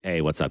Hey,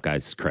 what's up,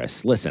 guys? It's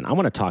Chris. Listen, I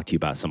want to talk to you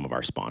about some of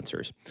our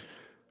sponsors.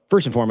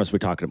 First and foremost,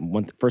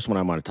 first one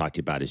I want to talk to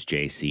you about is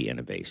JC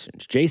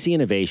Innovations. JC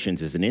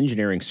Innovations is an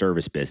engineering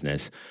service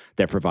business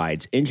that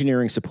provides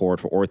engineering support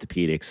for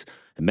orthopedics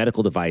and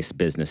medical device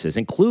businesses,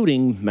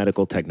 including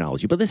medical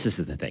technology. But this is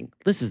the thing.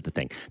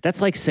 That's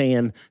like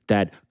saying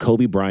that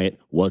Kobe Bryant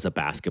was a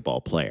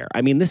basketball player. I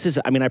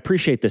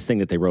appreciate this thing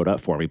that they wrote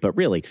up for me, but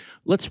really,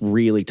 let's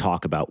really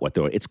talk about what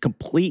they're doing. It's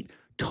complete,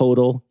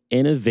 total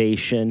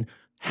innovation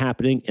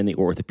happening in the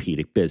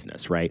orthopedic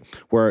business, right?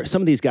 Where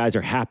some of these guys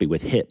are happy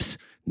with hips,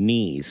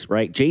 knees,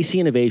 right? JC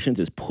Innovations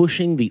is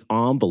pushing the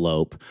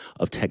envelope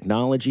of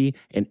technology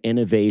and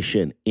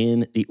innovation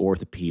in the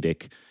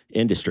orthopedic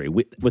industry.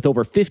 With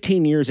over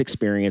 15 years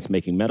experience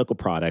making medical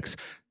products,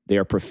 they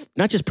are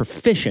not just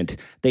proficient,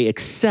 they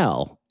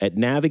excel at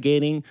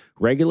navigating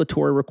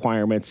regulatory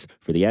requirements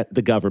for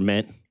the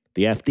government,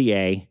 the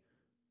FDA.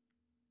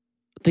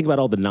 Think about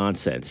all the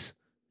nonsense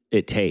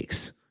it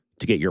takes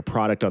to get your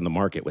product on the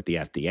market with the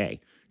FDA.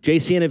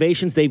 JC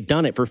Innovations, they've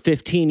done it for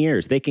 15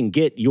 years. They can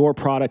get your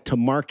product to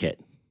market,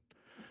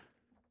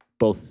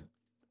 both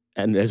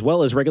and as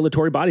well as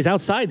regulatory bodies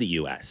outside the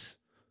U.S.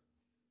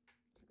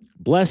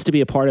 Blessed to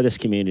be a part of this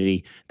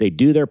community. They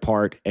do their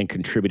part and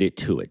contributed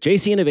to it.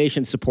 JC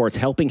Innovations supports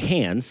Helping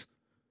Hands,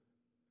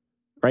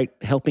 right?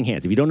 Helping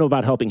Hands. If you don't know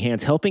about Helping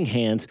Hands,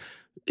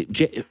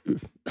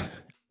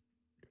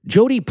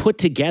 Jody put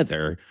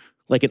together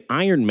like an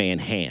Iron Man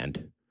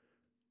hand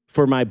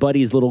for my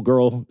buddy's little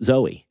girl,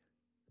 Zoe.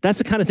 That's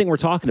the kind of thing we're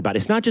talking about.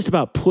 It's not just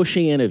about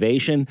pushing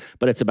innovation,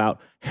 but it's about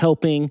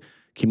helping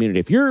community.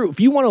 If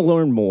you want to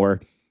learn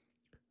more,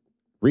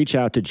 reach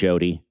out to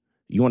Jody.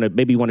 You want to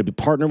be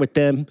partner with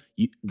them,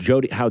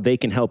 Jody, how they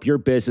can help your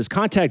business.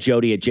 Contact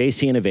Jody at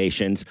JC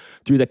Innovations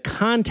through the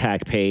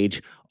contact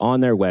page on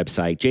their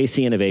website,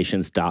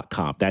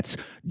 jcinnovations.com. That's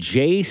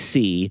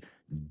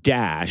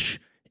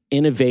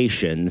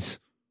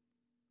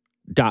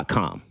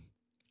jc-innovations.com.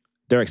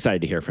 They're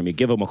excited to hear from you.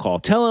 Give them a call.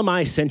 Tell them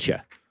I sent you.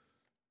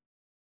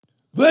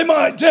 They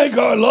might take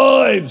our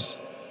lives,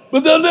 but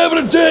they'll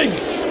never take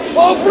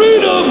our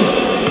freedom!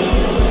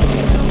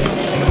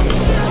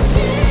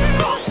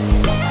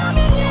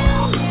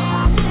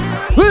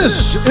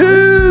 This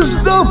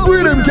is the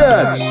Freedom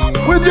Cats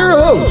with your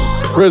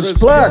hosts, Chris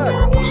Black,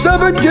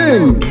 Stephen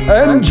King,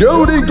 and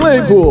Jody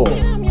Claypool.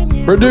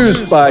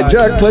 Produced by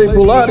Jack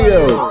Claypool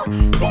Audio.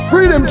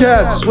 Freedom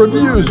Cats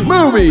reviews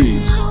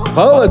movies,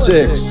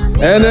 politics,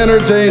 and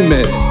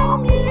entertainment.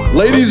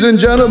 Ladies and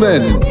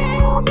gentlemen,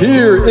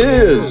 here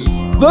is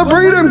the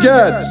Freedom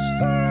Cats.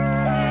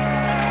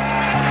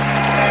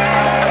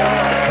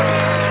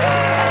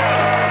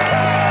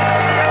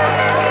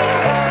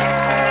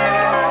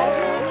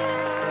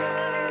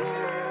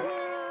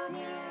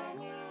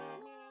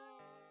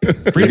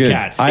 Freedom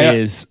Cats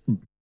is...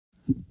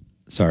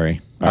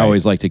 Sorry. All I right.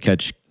 always like to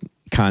catch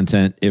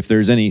content. If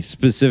there's any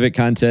specific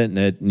content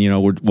that,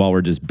 while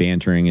we're just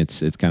bantering,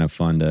 it's kind of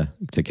fun to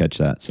catch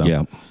that. So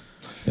Yeah.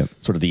 Yep.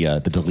 Sort of the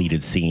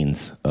deleted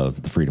scenes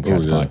of the Freedom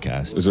Cats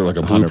podcast. Is there like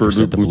a 100% blooper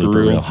the blooper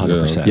reel? reel?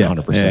 100%. Yeah.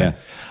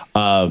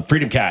 100%.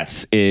 Freedom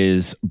Cats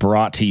is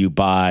brought to you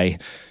by,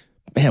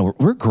 man,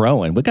 we're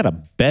growing. We got a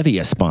bevy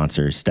of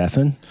sponsors,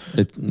 Stefan.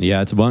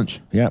 it's a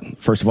bunch. Yeah.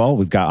 First of all,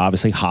 we've got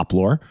obviously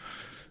Hoplore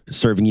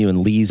serving you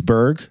in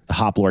Leesburg, the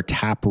Hoplore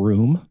Tap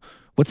Room.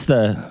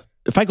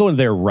 If I go in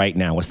there right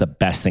now, what's the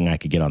best thing I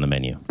could get on the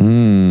menu?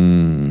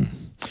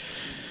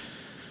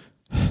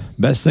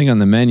 Best thing on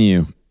the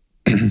menu.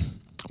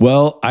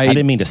 Well, I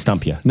didn't mean to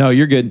stump you. No,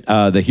 you're good.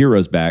 The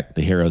hero's back.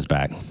 The hero's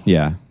back.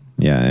 Yeah.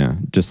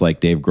 Just like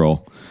Dave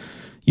Grohl.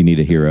 You need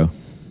a hero.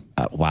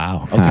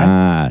 Wow.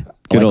 Okay.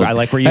 Good I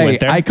like where you went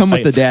there. I come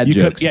with the dad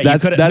jokes.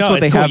 That's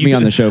what they have me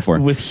on the show for.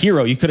 With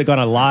Hero, you could have gone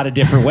a lot of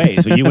different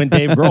ways. But you went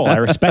Dave Grohl. I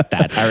respect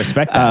that.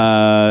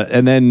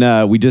 And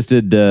then we just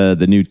did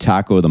the new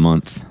taco of the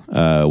month,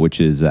 which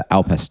is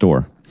Al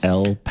Pastor.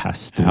 El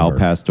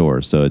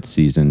Pastor. So it's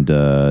seasoned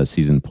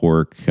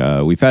pork.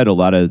 We've had a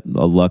lot of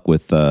luck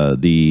with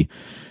the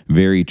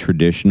very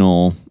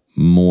traditional,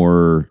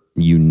 more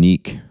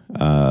unique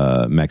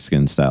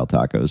Mexican style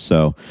tacos.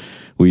 So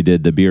we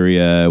did the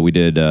birria, we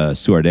did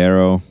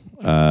suadero.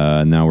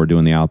 Now we're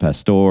doing the Al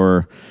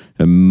Pastor.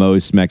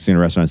 Most Mexican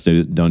restaurants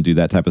don't do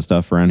that type of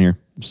stuff around here.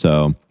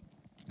 So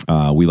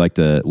we like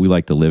to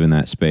live in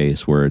that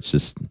space where it's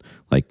just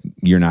like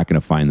you're not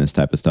going to find this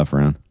type of stuff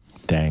around.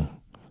 Dang.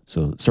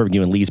 So serving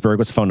you in Leesburg.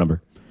 What's the phone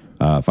number?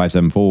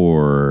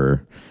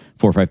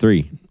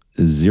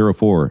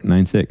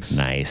 574-453-0496.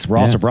 Nice. We're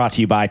also brought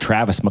to you by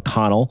Travis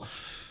McConnell,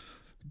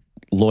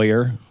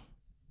 lawyer,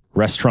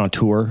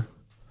 restaurateur,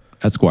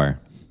 Esquire.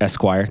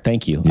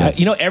 Thank you.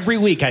 Yes. Every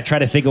week I try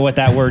to think of what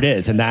that word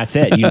is, and that's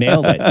it. You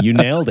nailed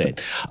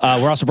it.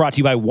 We're also brought to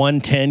you by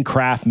 110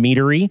 Craft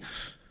Meadery.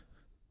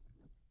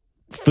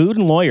 Food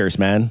and lawyers,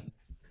 man.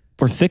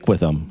 We're thick with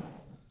them.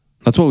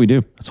 That's what we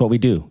do.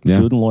 Yeah.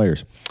 Food and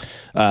lawyers.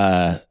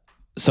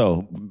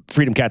 So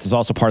Freedom Cats is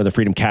also part of the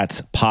Freedom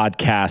Cats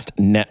podcast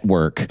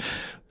network.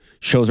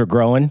 Shows are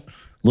growing.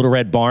 Little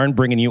Red Barn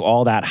bringing you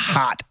all that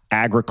hot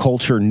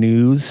agriculture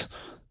news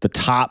the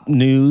top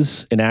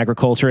news in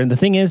agriculture. And the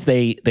thing is,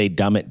 they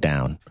dumb it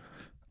down.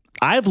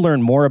 I've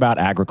learned more about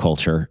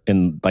agriculture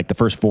in like the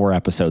first 4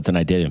 episodes than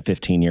I did in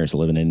 15 years of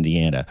living in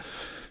Indiana.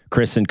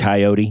 Chris and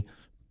Coyote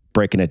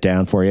breaking it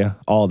down for you.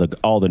 All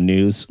the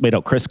news. Wait,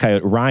 no, Chris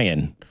Coyote,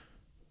 Ryan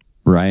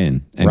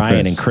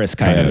and Chris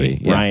Coyote.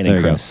 Yeah, Ryan and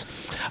Chris.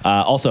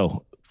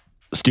 Also,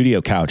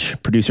 Studio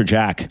Couch, producer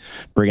Jack,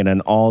 bringing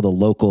in all the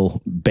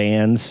local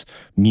bands,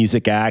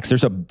 music acts.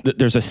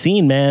 There's a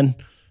scene, man.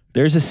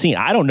 There's a scene.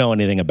 I don't know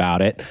anything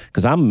about it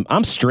because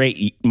I'm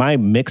straight. My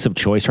mix of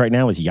choice right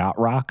now is yacht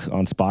rock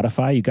on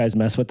Spotify. You guys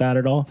mess with that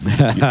at all?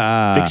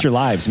 Fix your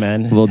lives,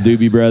 man. Little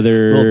Doobie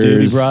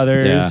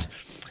Brothers.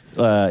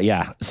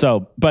 Yeah.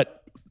 So,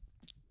 but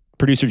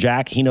producer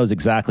Jack, he knows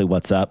exactly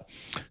what's up.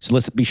 So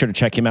let's be sure to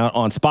check him out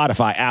on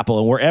Spotify, Apple,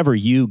 and wherever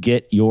you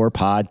get your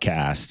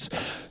podcasts.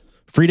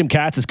 Freedom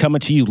Cats is coming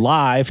to you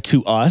live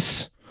to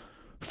us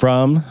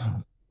from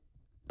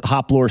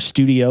Hoplore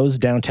Studios,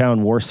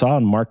 downtown Warsaw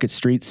on Market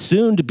Street,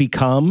 soon to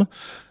become,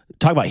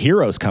 talk about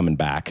heroes coming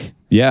back.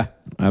 Yeah,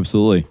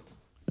 absolutely.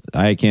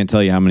 I can't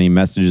tell you how many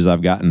messages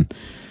I've gotten.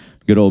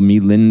 Good old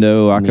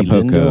Milindo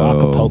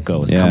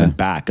Acapulco. Is coming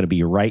back. Going to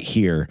be right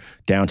here,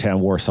 downtown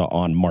Warsaw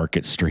on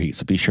Market Street.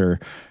 So be sure,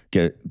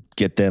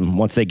 get them,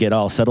 once they get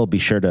all settled, be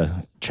sure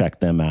to check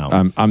them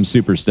out. I'm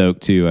super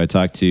stoked too. I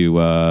talked to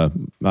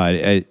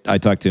I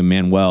talked to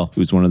Manuel,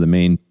 who's one of the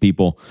main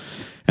people.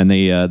 And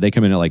they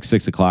come in at like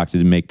 6 o'clock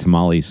to make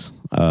tamales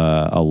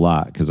a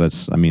lot because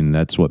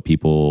that's what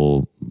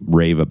people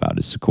rave about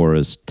is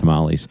Sakura's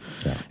tamales.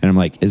 Yeah. And I'm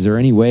like, is there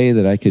any way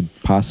that I could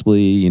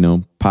possibly,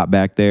 pop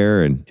back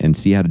there and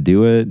see how to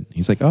do it?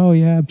 He's like, oh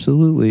yeah,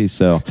 absolutely.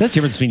 So that's the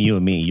difference between you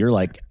and me. You're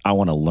like, I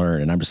want to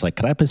learn, and I'm just like,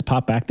 could I just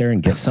pop back there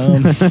and get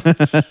some? Just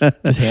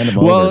hand them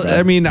over. Well,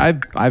 I mean,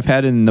 I've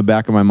had it in the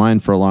back of my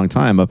mind for a long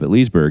time up at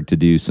Leesburg to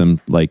do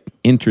some like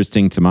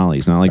interesting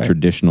tamales, not like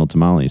traditional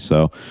tamales.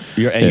 So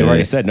you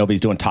already said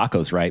nobody's doing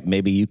tacos right.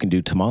 Maybe you can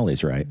do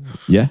tamales right.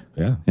 Yeah.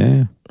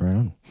 Right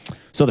on.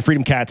 So the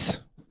Freedom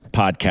Cats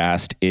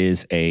podcast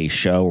is a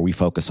show where we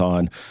focus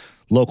on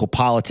local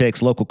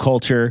politics, local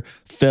culture,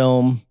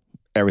 film,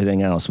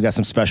 everything else. We got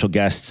some special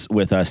guests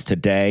with us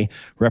today,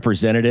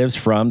 representatives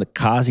from the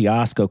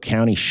Kosciusko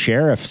County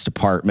Sheriff's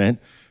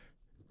Department.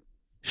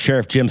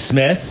 Sheriff Jim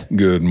Smith.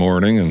 Good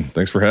morning, and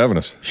thanks for having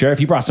us. Sheriff,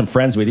 you brought some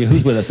friends with you.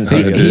 Who's with us in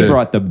studio? He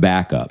brought the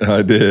backup.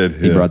 I did.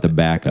 He brought the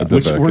backup.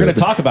 Which we're going to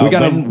talk about. We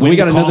got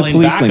another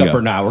police backup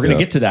or not. We're going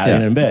to get to that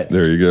in a bit.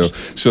 There you go.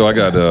 So I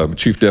got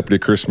Chief Deputy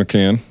Chris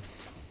McKeand.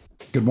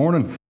 Good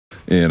morning.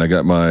 And I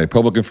got my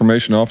Public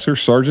Information Officer,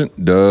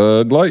 Sergeant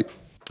Doug Light.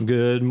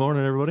 Good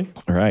morning, everybody.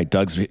 All right,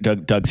 Doug's here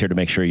to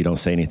make sure you don't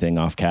say anything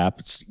off cap.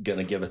 It's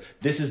gonna give it.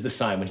 This is the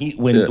sign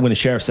when the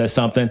sheriff says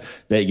something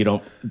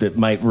that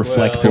might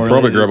reflect. He'll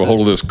probably grab a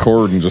hold of this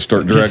cord and just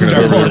start dragging it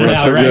over.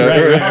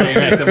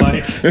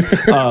 Right.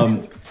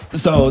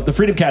 So the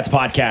Freedom Cats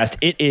podcast,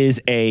 it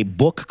is a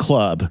book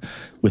club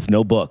with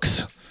no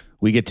books.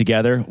 We get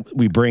together,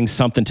 we bring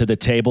something to the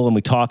table, and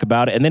we talk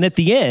about it. And then at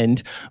the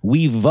end,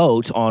 we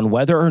vote on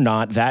whether or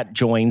not that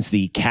joins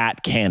the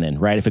cat canon,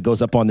 right? If it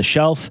goes up on the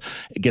shelf,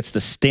 it gets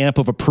the stamp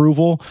of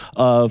approval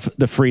of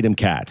the Freedom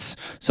Cats.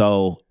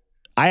 So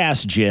I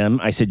asked Jim,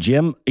 I said,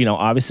 Jim,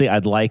 obviously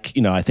I'd like,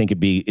 I think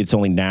it's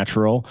only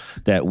natural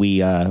that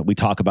we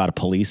talk about a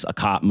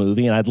cop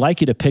movie. And I'd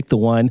like you to pick the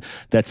one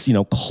that's,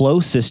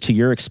 closest to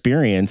your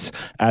experience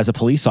as a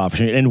police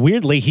officer. And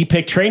weirdly, he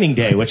picked Training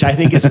Day, which I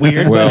think is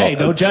weird, but hey,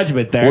 no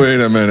judgment there.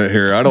 Wait a minute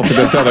here. I don't think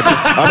that's how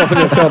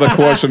the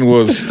question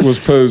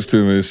was posed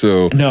to me.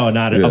 So no,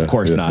 of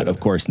course not. Of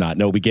course not.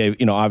 No, we gave,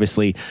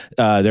 obviously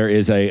there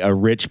is a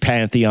rich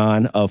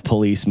pantheon of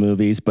police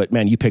movies, but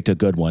man, you picked a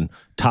good one.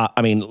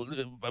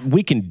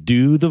 We can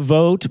do the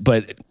vote,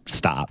 but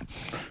stop.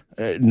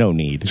 No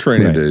need.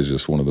 Training Day is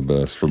just one of the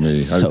best for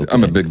me.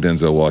 I'm a big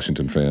Denzel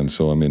Washington fan,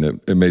 so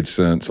it made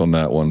sense on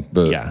that one.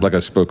 But like I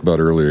spoke about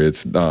earlier,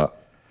 it's not,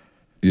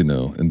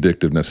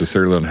 indicative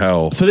necessarily on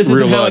how. So this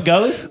isn't how it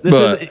goes.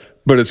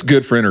 But it's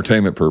good for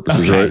entertainment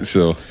purposes, right?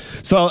 So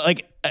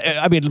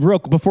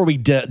before we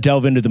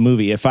delve into the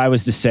movie, if I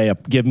was to say,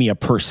 give me a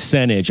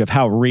percentage of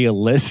how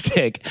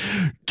realistic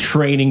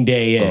Training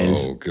Day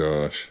is. Oh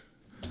gosh.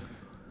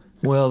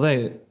 Well,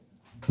 they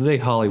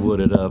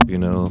Hollywood it up,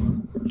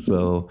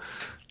 So,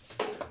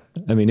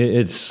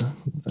 it's.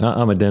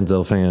 I'm a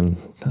Denzel fan,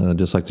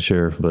 just like the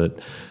sheriff, but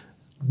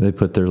they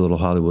put their little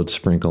Hollywood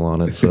sprinkle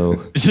on it.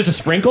 So it's just a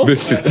sprinkle.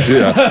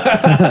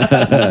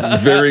 Yeah,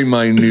 very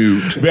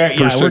minute. We're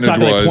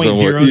talking like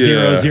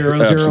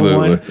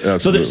 0.00001.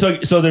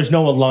 Absolutely. So there's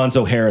no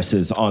Alonzo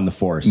Harris's on the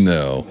force.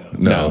 No,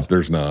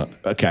 there's not.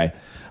 Okay.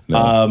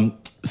 No.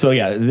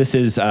 This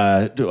is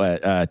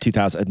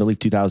 2000. I believe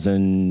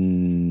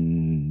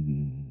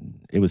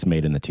 2000. It was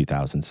made in the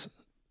 2000s.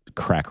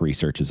 Crack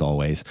research as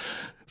always.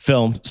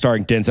 Film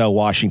starring Denzel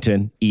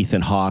Washington,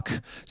 Ethan Hawke.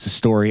 It's the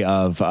story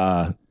of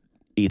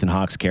Ethan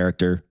Hawke's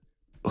character,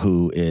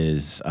 who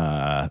is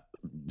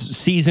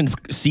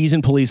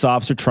seasoned police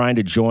officer trying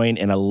to join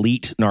an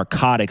elite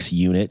narcotics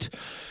unit.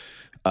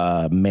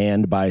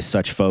 manned by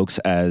such folks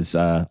as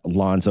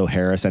Lonzo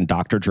Harris and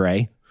Dr.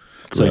 Dre.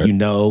 So Correct. you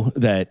know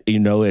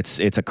it's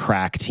a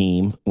crack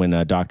team when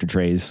Dr.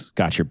 Dre's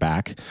got your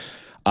back.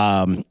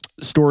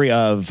 Story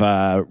of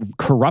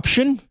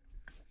corruption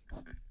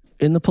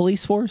in the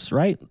police force,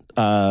 right?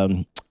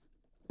 Jim,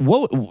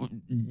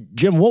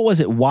 what was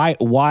it?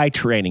 Why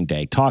Training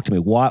Day? Talk to me.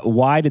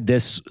 Why did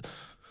this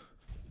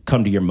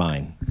come to your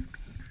mind?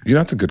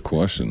 That's a good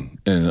question.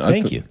 And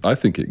Thank you. I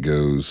think it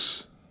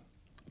goes.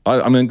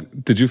 I mean,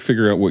 did you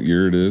figure out what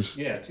year it is?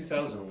 Yeah,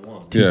 2001.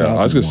 Yeah,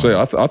 I was going to say,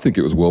 I think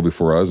it was well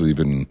before I was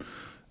even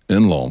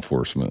in law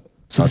enforcement.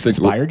 So this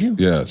inspired you?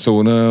 Yeah.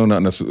 So no,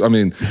 not necessarily. I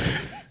mean,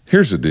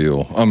 here's the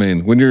deal. I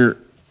mean, when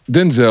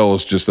Denzel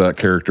is just that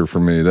character for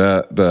me,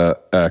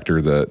 that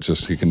actor that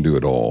just, he can do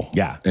it all.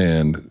 Yeah.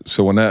 And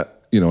so when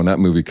that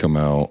movie come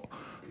out,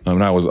 I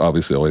mean, I was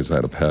obviously always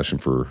had a passion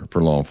for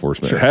law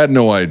enforcement. Sure. I had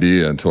no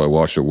idea until I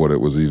watched it what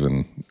it was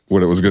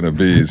going to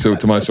be. So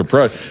to my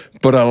surprise,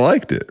 but I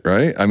liked it,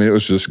 right? I mean, it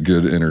was just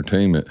good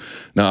entertainment.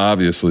 Now,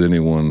 obviously,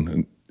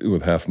 anyone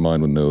with half a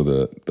mind would know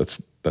that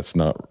that's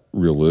not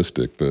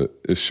realistic, but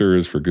it sure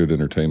is for good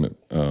entertainment.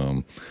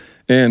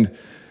 And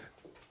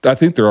I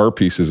think there are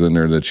pieces in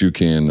there that you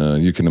can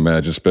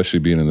imagine, especially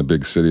being in the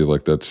big city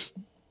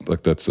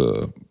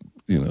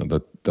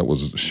that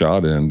was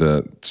shot in,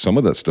 that some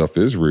of that stuff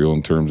is real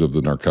in terms of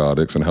the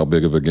narcotics and how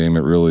big of a game it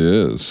really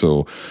is.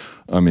 So,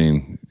 I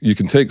mean, you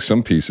can take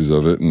some pieces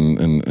of it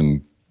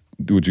and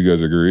would you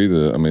guys agree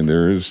that, I mean,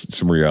 there is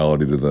some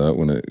reality to that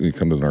when you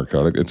come to the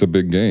narcotic. It's a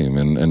big game,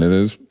 and it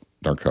is,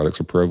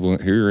 narcotics are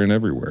prevalent here and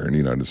everywhere in the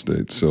United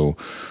States. So,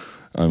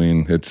 I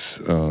mean,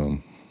 it's, so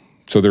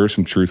there is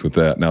some truth with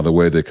that. Now, the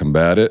way they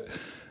combat it,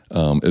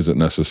 isn't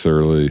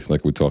necessarily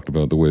like we talked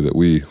about the way that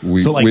we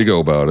go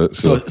about it.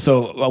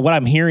 So what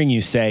I'm hearing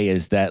you say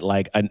is that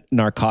like a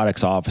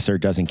narcotics officer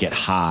doesn't get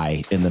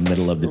high in the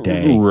middle of the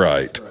day.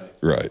 Right.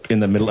 In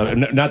the middle of in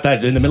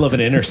the middle of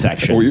an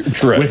intersection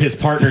correct. with his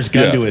partner's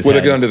gun to his head.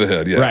 With a gun to the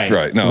head. Yeah.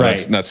 Right. No,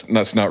 right.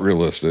 That's not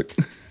realistic.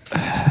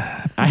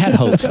 I had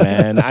hopes,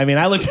 man. I mean,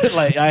 I looked at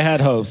I had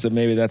hopes that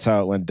maybe that's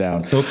how it went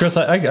down. So, Chris,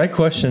 I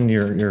question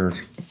your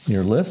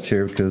list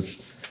here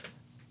because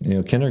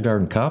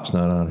Kindergarten Cop's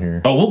not on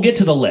here. Oh, we'll get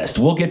to the list.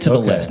 The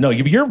list. No,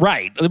 you're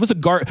right. It was a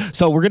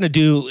So we're going to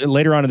do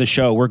later on in the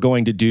show. We're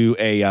going to do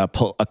a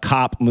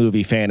cop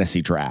movie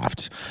fantasy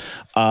draft.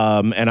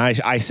 And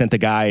I sent the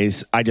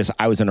guys. I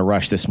was in a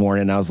rush this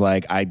morning. And I was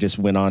like, I just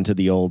went on to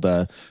the old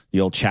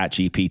Chat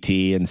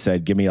GPT and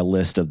said, give me a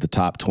list of the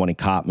top 20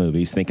 cop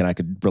movies, thinking I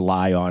could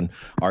rely on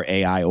our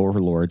AI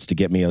overlords to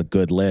get me a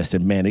good list.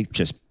 And man, it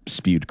just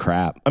spewed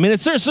crap. I mean,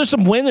 there's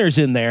some winners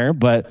in there,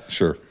 but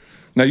sure.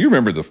 Now you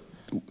remember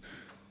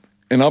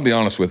and I'll be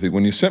honest with you,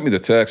 when you sent me the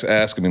text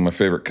asking me my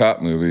favorite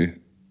cop movie,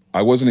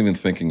 I wasn't even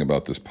thinking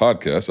about this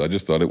podcast. I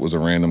just thought it was a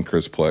random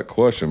Chris Platt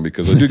question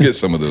because I do get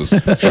some of those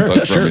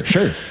sometimes from you.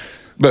 Sure.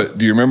 But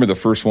do you remember the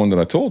first one that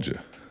I told you?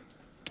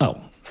 Oh,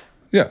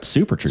 yeah.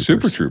 Super Troopers.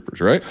 Super Troopers,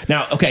 right?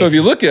 Now, okay. So if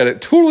you look at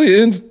it, totally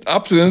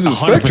opposite ends of the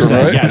spectrum,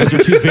 right? Yeah, those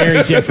are two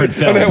very different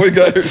films. And now we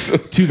got here,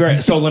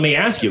 so let me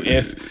ask you,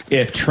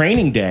 if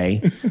Training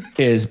Day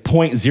is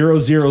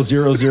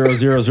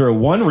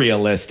 0.000001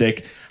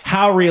 realistic,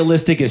 how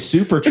realistic is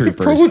Super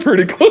Troopers? Probably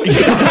pretty close.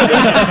 It's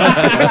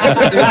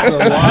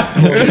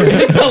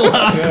a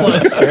lot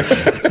closer.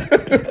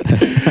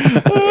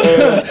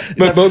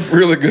 But both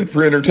really good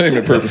for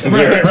entertainment purposes.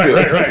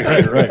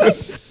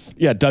 Right.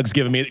 Yeah, Doug's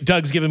giving me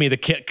the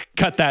kick.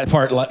 Cut that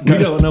part. We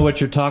don't know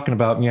what you're talking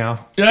about,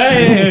 meow.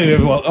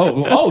 Hey,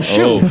 well,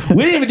 shoot.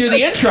 We didn't even do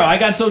the intro. I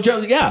got so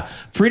jealous. Yeah,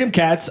 Freedom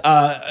Cats.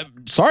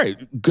 Sorry,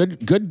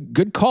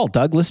 good call,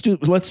 Doug.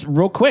 Let's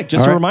real quick,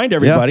 just to remind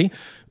everybody. Yeah.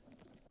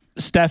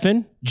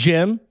 Stefan,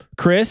 Jim,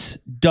 Chris,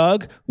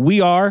 Doug,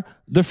 we are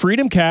the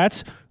Freedom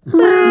Cats.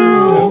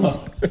 Right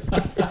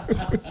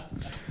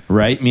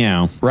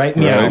meow. Right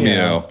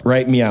meow.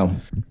 Right meow.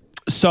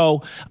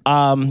 So,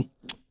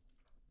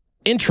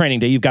 in Training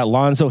Day, you've got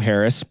Lonzo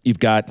Harris. You've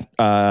got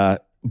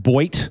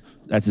Boyd.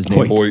 That's his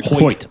name.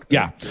 Hoyt.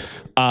 Yeah.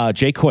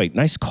 Jake Hoyt.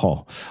 Nice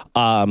call.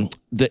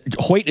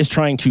 Hoyt is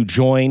trying to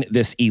join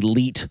this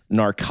elite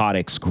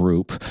narcotics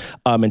group.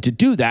 And to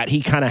do that,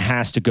 he kind of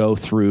has to go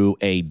through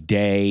a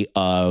day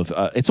of,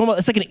 it's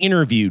like an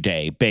interview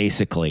day,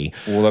 basically.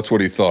 Well, that's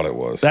what he thought it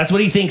was. That's what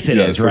he thinks it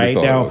is, right?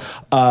 Now,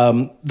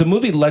 the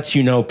movie lets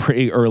you know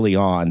pretty early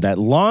on that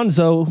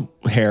Lonzo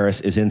Harris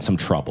is in some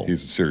trouble.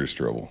 He's in serious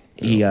trouble.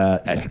 He,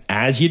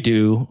 as you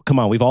do, come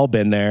on, we've all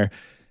been there.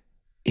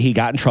 He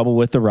got in trouble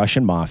with the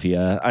Russian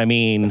mafia. I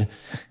mean,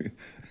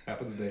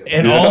 happens daily.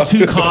 An all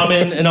too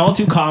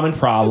common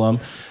problem.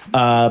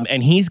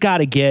 And he's got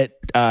to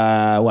get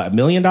 $1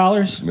 million?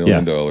 $1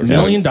 million. $1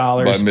 million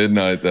by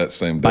midnight that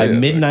same day. By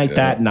midnight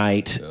that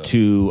night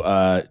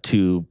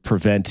to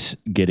prevent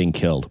getting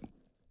killed.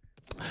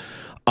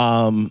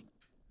 One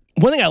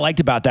thing I liked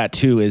about that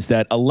too is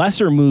that a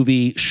lesser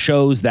movie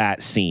shows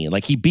that scene.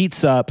 Like he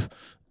beats up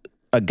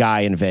a guy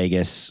in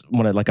Vegas,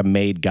 like a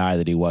made guy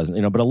that he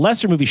wasn't, but a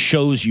lesser movie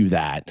shows you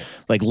that,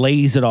 like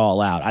lays it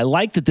all out. I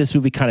like that this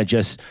movie kind of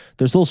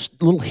there's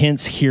little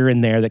hints here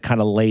and there that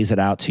kind of lays it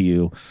out to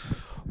you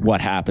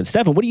what happens.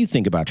 Stefan, what do you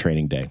think about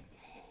Training Day?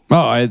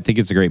 Oh, I think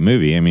it's a great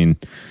movie. I mean,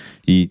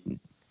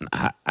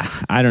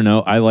 I don't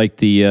know. I like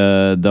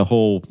the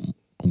whole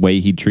way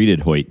he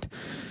treated Hoyt,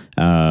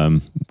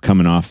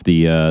 coming off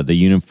the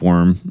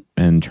uniform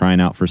and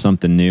trying out for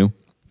something new.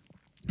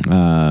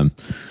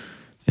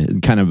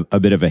 Kind of a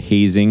bit of a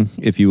hazing,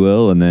 if you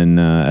will, and then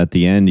at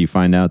the end you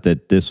find out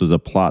that this was a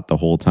plot the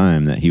whole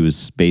time, that he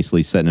was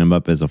basically setting him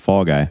up as a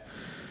fall guy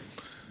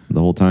the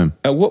whole time.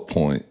 At what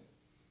point,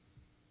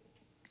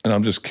 and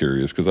I'm just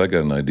curious because I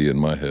got an idea in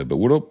my head, but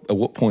at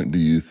what point do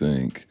you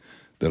think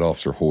that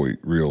Officer Hoyt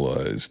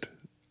realized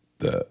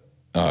that,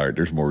 all right,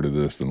 there's more to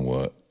this than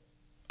what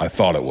I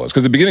thought it was?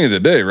 Because at the beginning of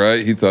the day,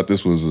 right, he thought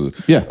this was an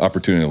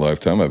opportunity of a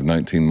lifetime. I have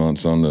 19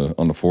 months on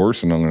the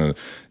force, and I'm going to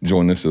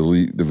join this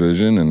elite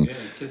division. And he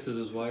kisses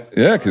his wife.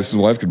 Yeah, kisses his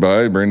wife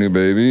goodbye, brand new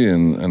baby,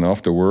 and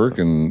off to work.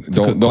 And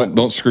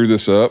don't screw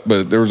this up.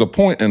 But there was a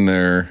point in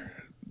there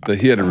that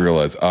he had to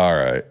realize, all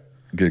right,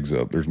 gig's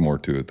up. There's more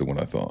to it than what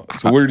I thought.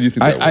 So where do you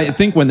think that was? I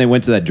think when they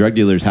went to that drug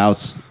dealer's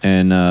house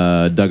and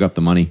dug up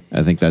the money,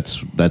 I think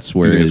that's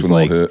where his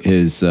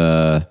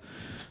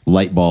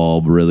light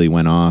bulb really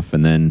went off,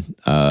 and then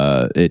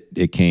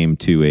it came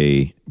to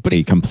a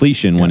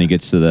completion when he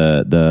gets to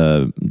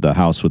the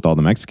house with all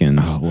the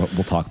Mexicans. Oh,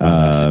 we'll talk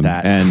about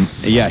that. And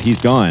yeah,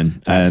 he's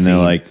gone, and they're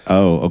like,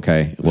 "Oh,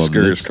 okay, well,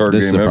 scariest card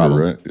game ever,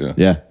 right?"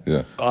 Yeah.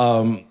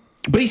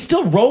 But he's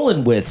still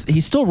rolling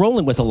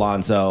with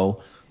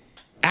Alonzo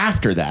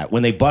after that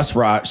when they bust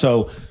Rod.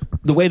 So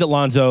the way that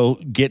Alonzo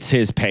gets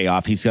his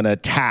payoff, he's going to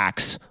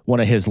tax one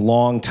of his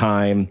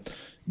longtime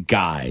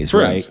guys,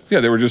 friends. Right? Yeah,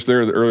 they were just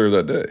there earlier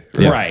that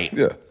day. Right.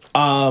 Yeah.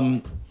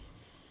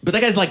 But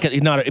that guy's like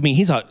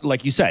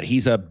you said,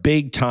 he's a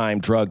big time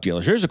drug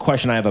dealer. Here's a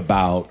question I have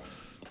about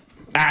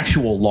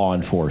actual law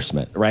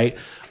enforcement, right?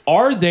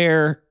 Are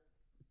there,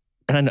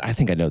 and I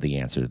think I know the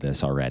answer to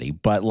this already,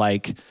 but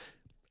like,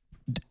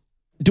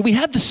 do we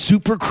have the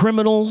super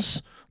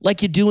criminals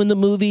like you do in the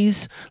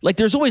movies? Like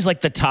there's always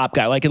like the top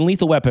guy, like in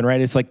Lethal Weapon, right?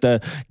 It's like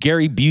the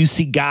Gary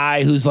Busey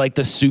guy who's like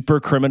the super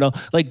criminal.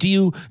 Like, do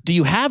you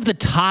have the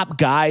top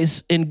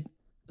guys in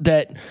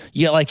that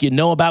you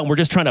know about, and we're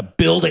just trying to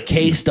build a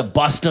case to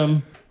bust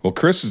them? Well,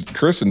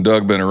 Chris and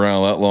Doug been around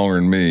a lot longer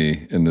than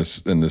me in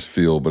this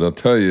field, but I'll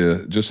tell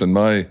you, just in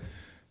my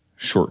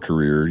short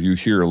career, you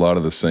hear a lot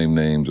of the same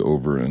names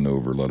over and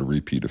over, a lot of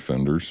repeat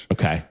offenders.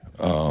 Okay.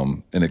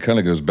 And it kind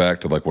of goes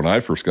back to like when I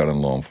first got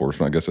in law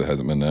enforcement. I guess it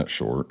hasn't been that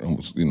short,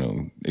 almost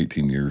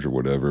 18 years or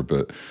whatever.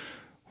 But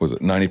was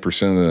it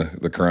 90% of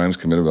the crimes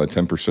committed by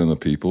 10% of the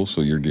people? So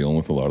you're dealing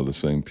with a lot of the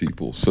same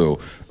people. So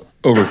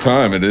over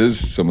time, it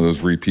is some of those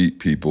repeat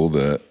people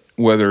that,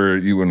 whether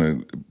you want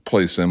to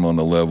place them on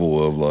the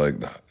level of like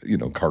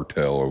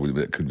cartel, or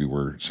that could be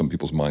where some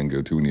people's mind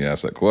go to when you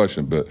ask that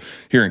question. But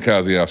here in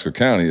Kosciusko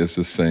County, it's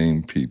the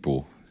same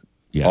people.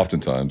 Yeah.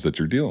 Oftentimes that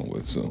you're dealing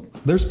with. So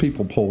there's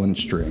people pulling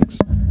strings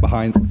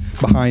behind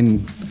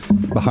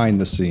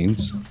the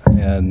scenes,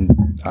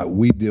 and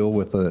we deal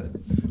with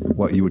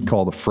what you would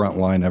call the front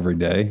line every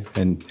day,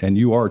 and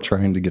you are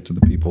trying to get to the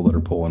people that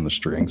are pulling the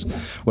strings.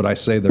 Would I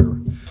say they're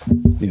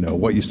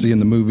what you see in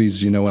the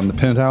movies, in the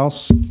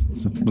penthouse,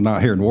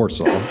 not here in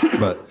Warsaw,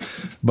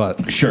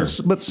 but sure,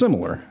 but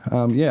similar.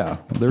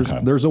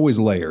 There's always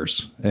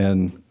layers,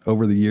 and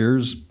over the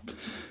years,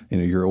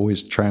 you're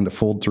always trying to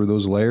fold through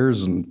those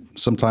layers, and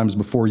sometimes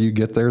before you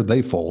get there,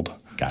 they fold.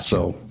 Got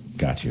you.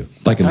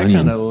 Like an onion. I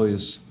kind of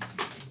always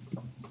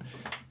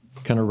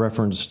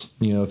referenced,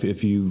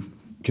 if you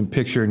can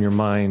picture in your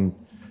mind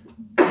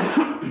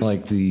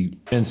like the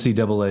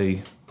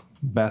NCAA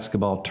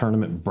basketball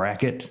tournament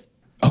bracket.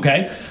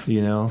 Okay.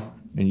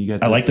 And you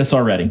got I like this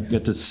already. You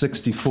got the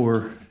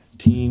 64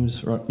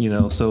 teams,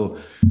 so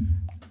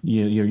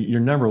your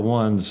number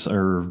ones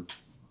are,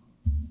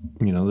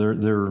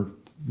 they're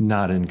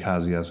not in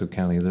Kosciusko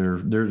County. They're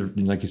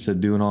like you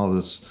said, doing all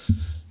this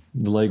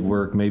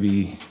legwork,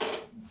 maybe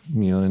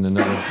in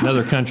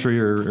another country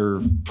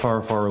or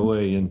far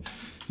away, and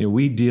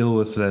we deal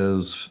with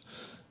those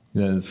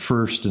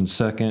first and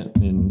second,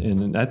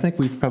 and I think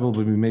we've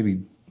probably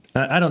maybe,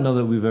 I don't know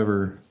that we've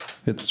ever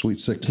hit the Sweet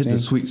 16. Hit the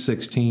Sweet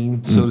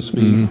 16, so to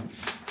speak.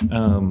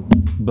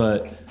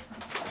 But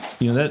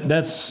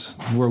that's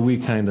where we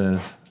kind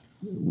of,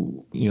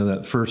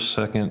 that first,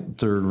 second,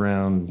 third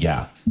round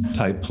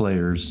type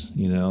players,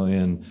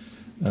 and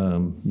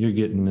you're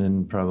getting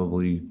in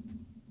probably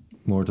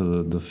more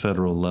to the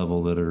federal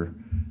level that are,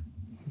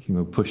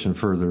 pushing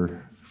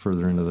further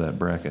into that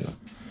bracket.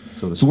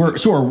 So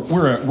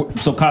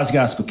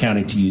Kosciusko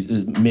County to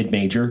you,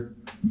 mid-major,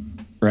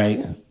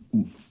 right?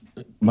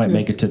 Might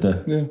make it to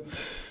the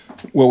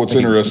Well, what's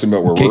interesting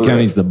about where we're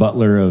County's the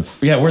Butler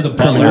of we're the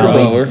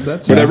Butler.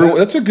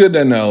 That's a good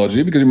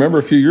analogy, because remember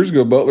a few years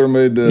ago Butler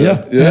made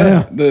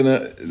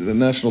the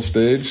national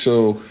stage.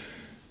 So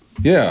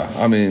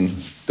I mean,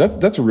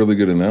 That's a really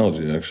good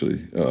analogy,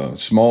 actually.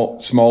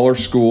 Smaller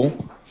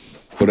school,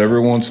 but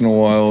every once in a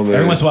while, we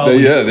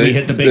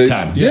hit the big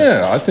time.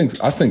 Yeah, I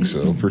think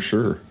so for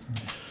sure.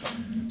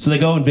 So they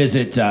go and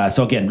visit.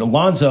 So again,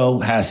 Alonzo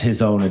has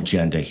his own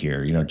agenda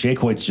here. You know, Jake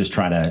Hoyt's just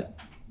trying to,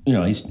 you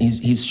know,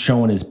 he's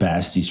showing his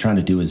best. He's trying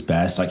to do his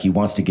best. Like he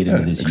wants to get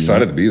into this.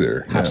 Excited to be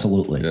there.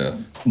 Absolutely. Yeah.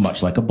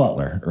 Much like a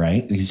butler,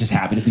 right? He's just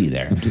happy to be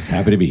there. I'm just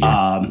happy to be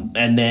here.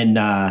 And then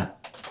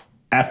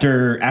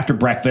after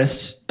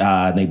breakfast,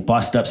 they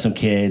bust up some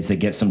kids. They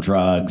get some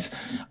drugs,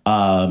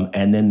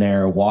 and then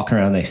they're walking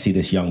around. They see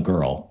this young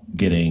girl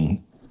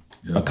getting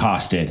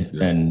accosted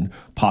and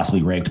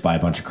possibly raped by a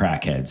bunch of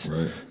crackheads.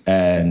 Right.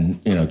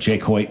 And, you know,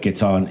 Jake Hoyt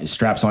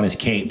straps on his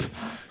cape,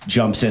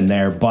 jumps in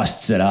there,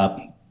 busts it up,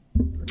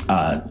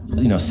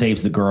 you know,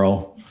 saves the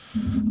girl.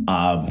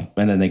 And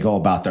then they go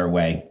about their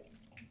way.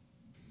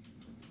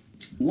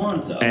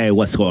 Lonzo. Hey,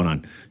 what's going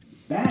on?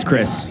 It's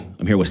Chris.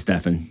 I'm here with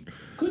Stefan.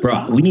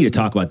 Bro, we need to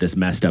talk about this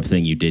messed up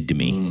thing you did to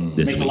me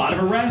this week. Makes a lot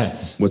of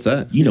arrests. What's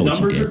that? You know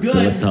what you did, but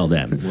let's tell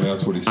them. Well,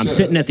 that's what he I'm says.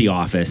 sitting at the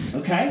office.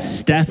 Okay.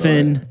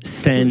 Stefan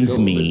sends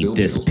me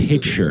this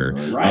picture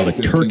of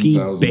a turkey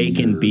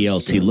bacon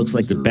BLT. Looks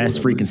like the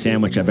best freaking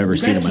sandwich I've ever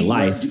seen in my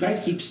life. You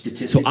guys keep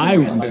statistics. So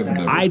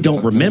I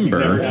don't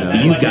remember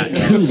that you've got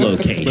 2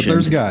 locations. But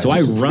there's guys. So I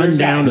run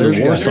down to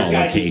the Warsaw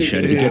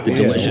location to get the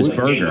delicious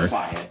burger.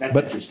 That's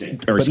interesting.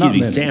 Or excuse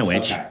me,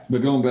 sandwich.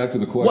 But going back to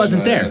the question,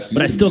 Wasn't there,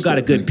 but I still got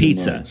a good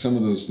pizza. Some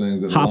of those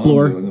things that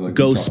Hopler,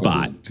 Ghost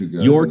Spot.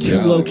 Your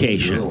 2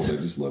 locations.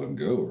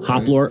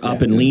 Hopler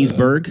up in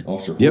Leesburg.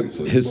 Yep,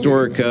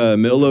 historic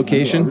mill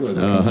location,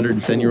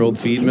 110-year-old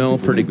feed mill,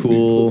 pretty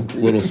cool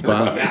little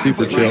spot,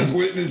 super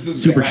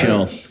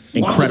chill,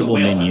 incredible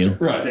menu,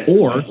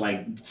 or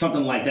like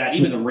something like that.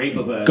 Even the rape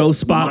of a Ghost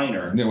Spot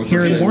minor.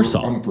 here in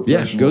Warsaw.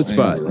 Yeah, Ghost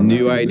Spot,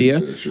 new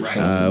idea.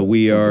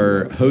 We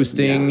are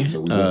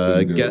hosting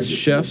guest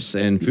chefs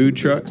and food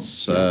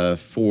trucks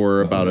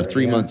for about a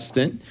 3-month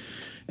stint.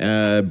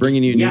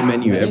 Bringing you a new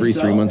menu every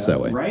 3 months that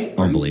way. Right?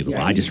 Unbelievable.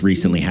 I just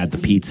recently had the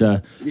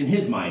pizza. In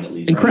his mind, at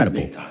least.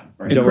 Incredible. Right? Big time.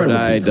 Do or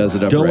die does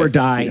it up Do or right.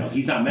 die,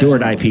 do or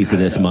die pizza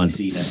this month.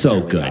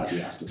 So good.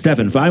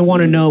 Stefan, if I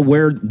want to know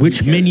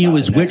which menu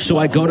is which so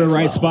I go to the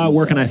right spot,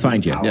 where can I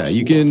find you? Yeah,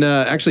 you can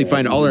actually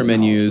find all our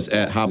menus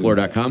at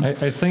hopler.com.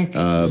 I think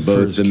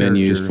both the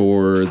menus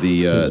for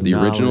the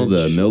original,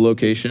 the mill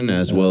location,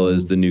 as well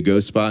as the new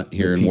Ghost Spot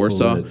here in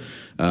Warsaw.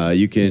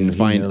 You can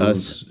find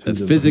us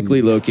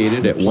physically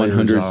located at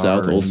 100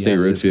 South Old State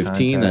Road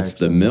 15. That's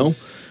the mill.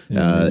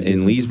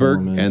 In Leesburg,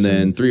 and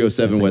then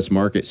 307 West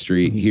Market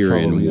Street here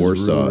in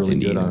Warsaw,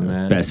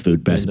 Indiana. Best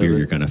food, best beer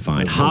you're going to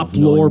find.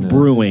 Hoplore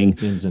Brewing,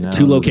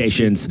 2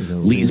 locations,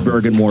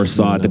 Leesburg and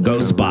Warsaw, the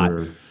Ghost Spot,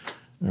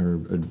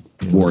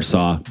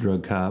 Warsaw.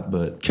 Drug cop,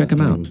 but check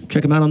him out.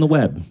 Check him out on the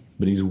web.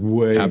 But he's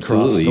way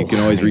absolutely. You can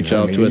always reach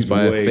out to us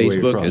via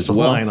Facebook as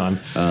well,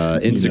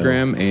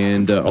 Instagram,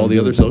 and all the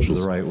other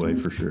socials. The right way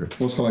for sure.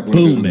 Well, it's kind of like when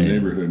he's in the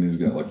neighborhood and he's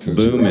got like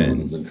Toast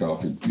Browns and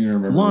coffee. You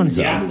remember?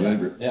 Lonzo.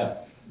 Yeah.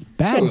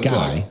 Bad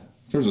guy.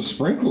 There's a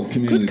sprinkle of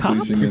community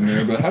policing in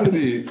there, but how did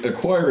he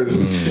acquire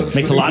those?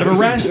 Makes a lot of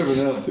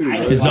arrests.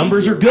 His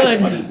numbers are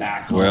good.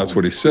 Well, that's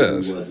what he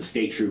says. Was a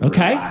state trooper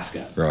Okay. in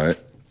Alaska. Right.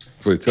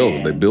 That's what he tells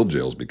them. They build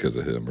jails because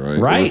of him, right?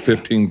 Right. Or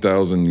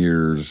 15,000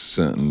 years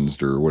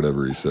sentenced or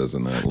whatever he says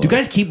in that line. Do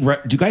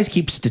you guys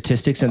keep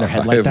statistics in their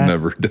head like that? I have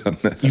never done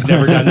that. You've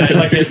never done that?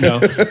 Like it? No.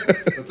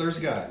 But there's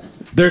guys.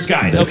 There's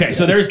guys. Okay,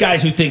 so there's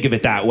guys who think of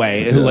it that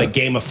way, who like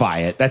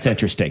gamify it. That's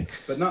interesting.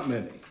 But not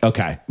many.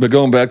 Okay. But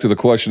going back to the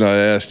question I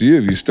asked you,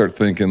 if you start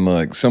thinking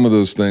like some of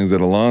those things that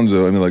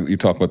Alonzo, I mean, like you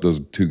talk about those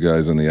 2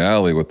 guys in the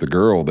alley with the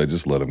girl, they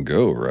just let him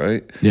go,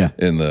 right? Yeah.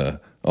 And the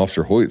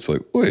Officer Hoyt's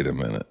like, wait a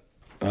minute.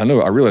 I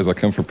realize I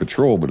come from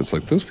patrol, but it's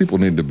like those people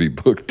need to be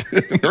booked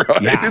in,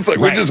 right? Yeah, it's like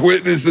we just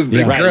witnessed this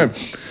big crime.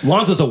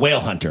 Lonzo's a whale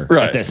hunter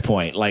at this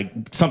point, like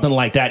something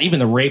like that. Even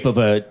the rape of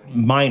a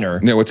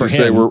minor. Yeah, what's he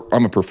say?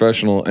 I'm a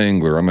professional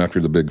angler. I'm after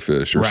the big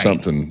fish, or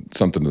something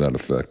to that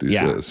effect. He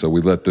says. So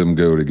we let them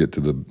go to get to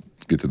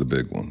the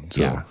big one.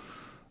 So,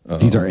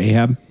 he's our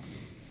Ahab.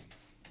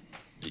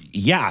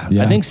 Yeah,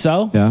 I think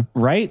so. Yeah.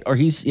 Right? Or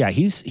he's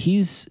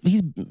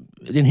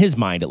in his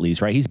mind at least,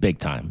 right? He's big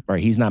time,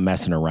 right? He's not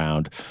messing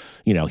around.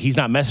 You know, he's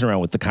not messing around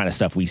with the kind of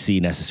stuff we see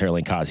necessarily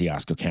in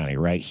Kosciusko County,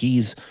 right?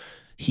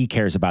 He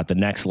cares about the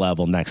next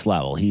level.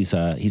 He's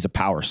a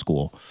power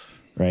school,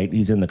 right?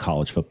 He's in the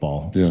college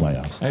football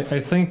playoffs. I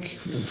think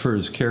for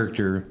his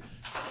character,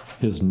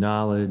 his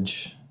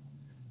knowledge,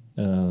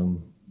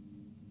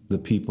 the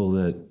people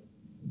that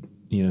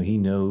he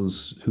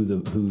knows who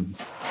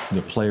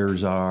the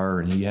players are,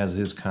 and he has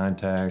his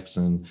contacts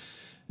and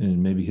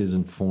maybe his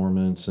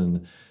informants,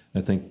 and I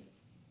think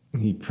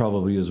he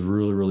probably is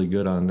really, really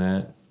good on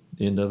that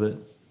end of it,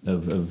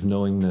 of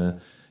knowing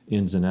the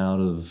ins and out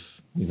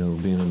of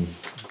being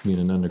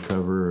an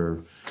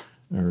undercover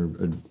or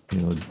a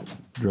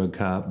drug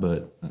cop.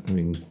 But I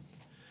mean,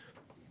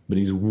 but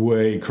he's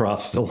way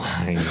across the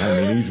line.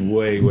 I mean, he's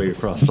way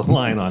across the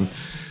line on,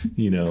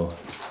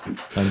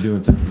 I'm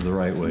doing things the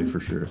right way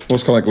for sure. Well,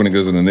 it's kind of like when he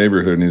goes in the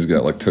neighborhood and he's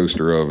got like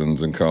toaster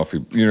ovens and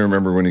coffee. You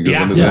remember when he goes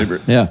into the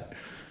neighborhood? Yeah.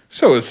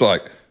 So it's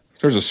like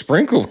there's a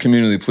sprinkle of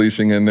community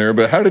policing in there,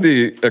 but how did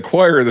he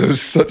acquire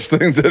those such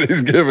things that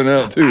he's giving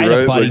out too,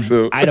 right?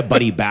 I had a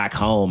buddy back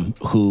home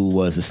who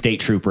was a state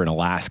trooper in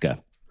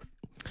Alaska.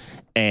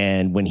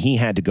 And when he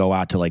had to go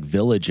out to like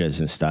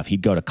villages and stuff,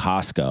 he'd go to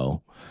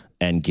Costco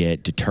and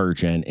get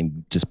detergent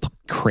and just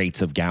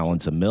crates of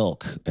gallons of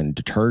milk and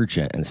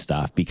detergent and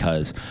stuff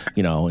because,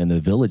 in the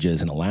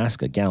villages in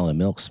Alaska, a gallon of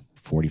milk's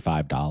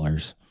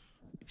 $45,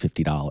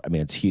 $50. I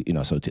mean, it's huge,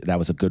 so that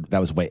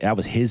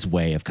was his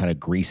way of kind of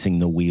greasing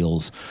the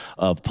wheels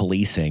of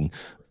policing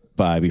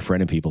by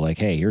befriending people like,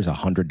 hey, here's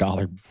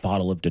 $100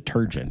 bottle of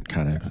detergent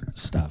kind of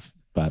stuff.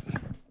 But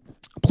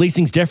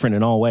policing's different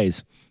in all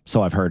ways.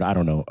 So I've heard, I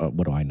don't know,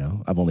 what do I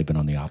know? I've only been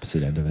on the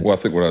opposite end of it. Well, I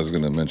think what I was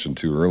going to mention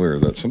too earlier,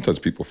 that sometimes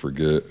people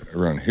forget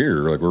around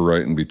here, like we're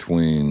right in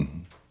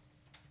between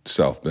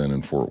South Bend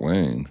and Fort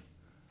Wayne,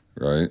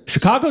 right?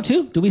 Chicago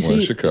too? Do we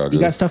see? Chicago. You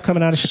got stuff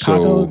coming out of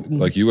Chicago? So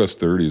like US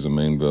 30 is a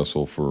main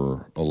vessel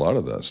for a lot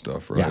of that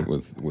stuff, right? Yeah.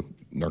 With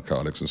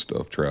narcotics and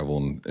stuff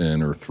traveling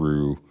in or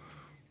through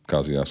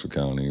Kosciusko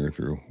County or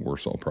through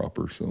Warsaw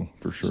proper, so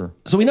for sure.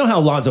 So we know how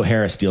Alonzo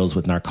Harris deals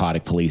with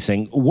narcotic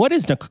policing. What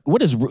does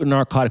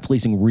narcotic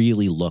policing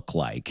really look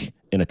like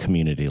in a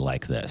community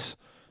like this?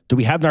 Do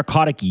we have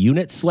narcotic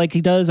units like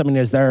he does? I mean,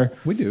 is there?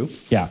 We do.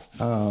 Yeah.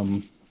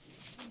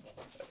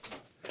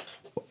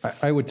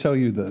 I would tell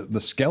you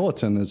the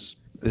skeleton is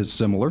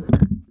similar.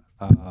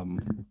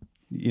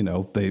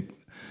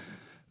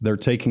 They're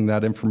taking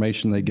that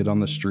information they get on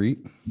the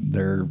street.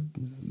 They're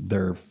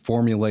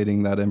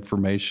formulating that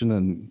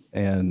information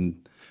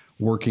and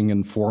working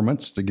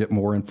informants to get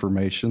more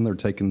information. They're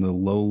taking the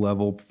low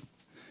level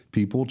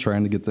people,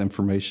 trying to get the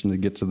information to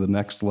get to the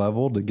next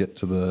level, to get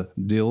to the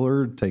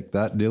dealer, take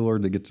that dealer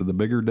to get to the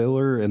bigger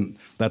dealer, and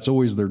that's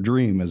always their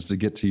dream, is to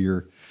get to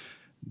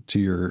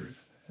your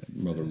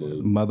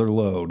mother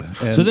load.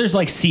 And so there's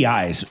like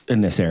CIs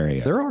in this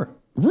area. there are.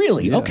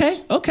 Really?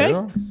 Yes, Okay. there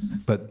are.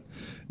 But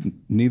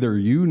neither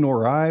you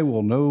nor I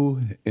will know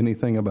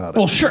anything about it.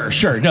 Well,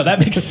 sure. No, that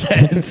makes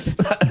sense.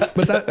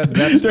 But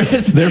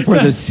that's Therefore,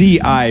 the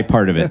CI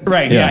part of it.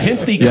 Right, Yes. yeah,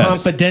 hence the Yes.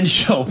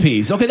 confidential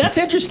piece. Okay, that's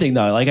interesting,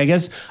 though. Like, I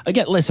guess,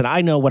 again, listen,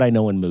 I know what I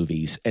know in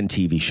movies and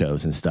TV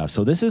shows and stuff,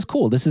 so this is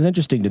cool. This is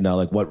interesting to know,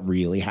 like, what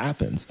really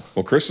happens.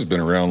 Well, Chris has been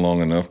around long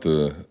enough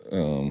to, I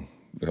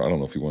don't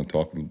know if you want to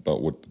talk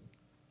about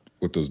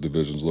what those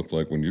divisions looked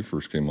like when you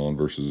first came on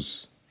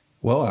versus...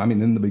 Well, I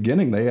mean, in the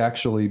beginning, they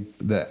actually,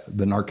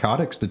 the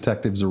narcotics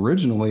detectives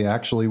originally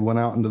actually went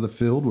out into the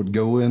field, would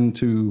go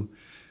into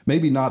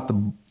maybe not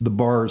the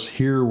bars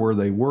here where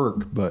they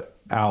work, but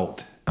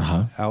out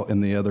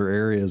in the other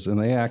areas. And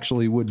they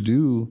actually would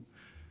do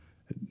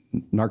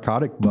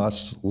narcotic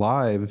busts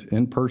live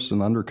in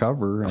person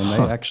undercover. And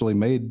they actually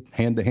made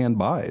hand-to-hand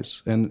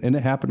buys. And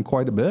it happened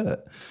quite a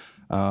bit.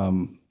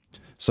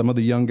 Some of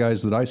the young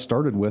guys that I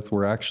started with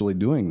were actually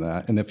doing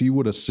that. And if you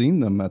would have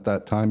seen them at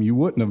that time, you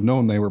wouldn't have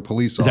known they were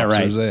police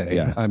officers. Is that right?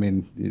 Yeah. I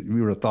mean,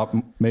 you would have thought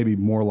maybe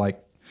more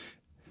like,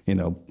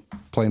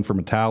 playing for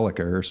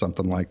Metallica or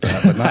something like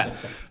that,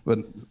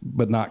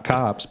 but not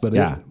cops. But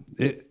yeah.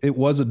 it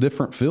was a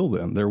different feel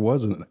then. There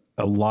wasn't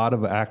a lot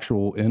of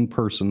actual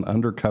in-person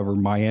undercover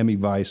Miami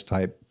Vice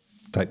type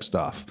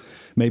stuff.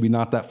 Maybe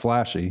not that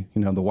flashy.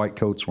 The white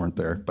coats weren't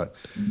there, but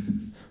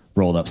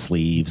Rolled up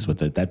sleeves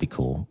with it. That'd be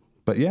cool.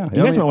 But yeah,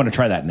 You guys might want to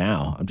try that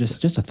now.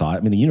 Just a thought. I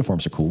mean, the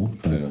uniforms are cool.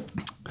 But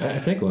I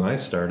think when I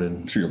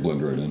started Sure, you'll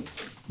blend right in.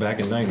 back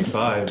in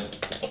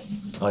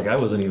 '95, like I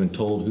wasn't even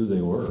told who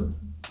they were.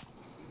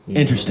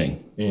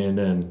 Interesting. And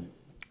then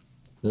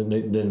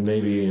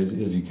maybe as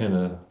you kind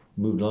of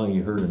moved on,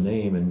 you heard a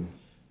name, and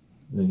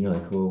then you're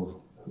like,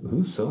 well,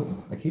 who's so?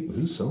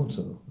 Who's so and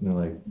so? And they're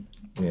like,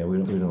 yeah, we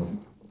don't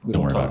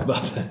worry talk about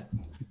about that.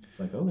 It's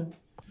like, okay.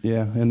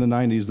 Yeah, in the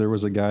 90s, there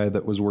was a guy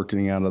that was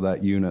working out of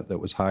that unit that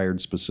was hired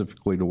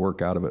specifically to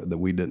work out of it that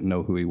we didn't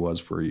know who he was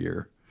for a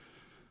year.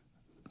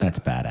 That's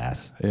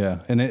badass.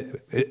 Yeah, and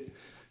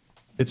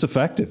it's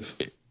effective.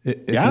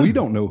 If we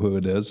don't know who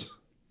it is,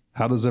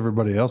 how does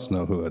everybody else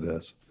know who it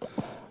is?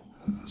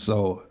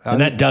 So, And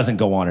that doesn't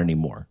go on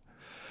anymore.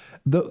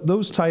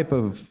 those type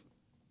of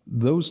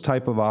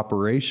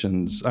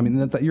operations, I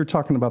mean, you're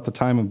talking about the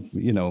time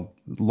of,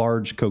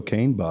 large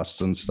cocaine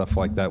busts and stuff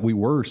like that. We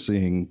were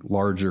seeing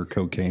larger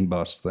cocaine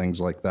busts, things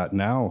like that.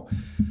 Now,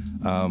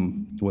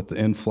 with the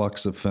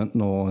influx of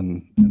fentanyl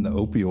and the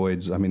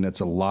opioids, I mean, it's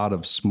a lot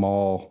of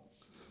small,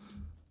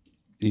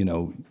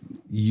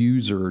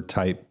 user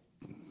type,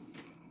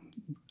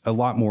 a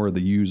lot more of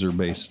the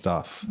user-based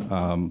stuff.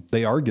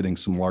 They are getting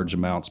some large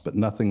amounts, but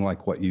nothing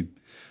like what you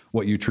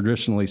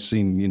traditionally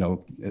seen, in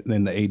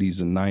the 80s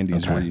and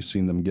 90s, where you've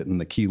seen them getting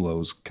the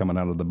kilos coming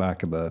out of the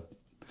back of the,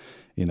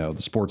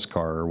 the sports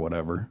car or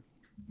whatever.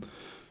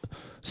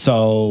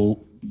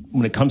 So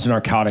when it comes to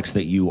narcotics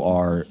that you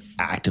are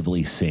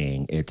actively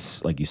seeing?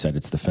 It's like you said,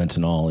 it's the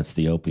fentanyl, it's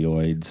the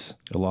opioids.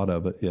 A lot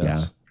of it, yes.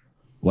 Yeah.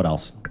 What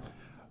else?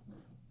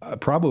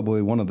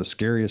 Probably one of the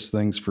scariest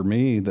things for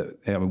me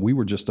that we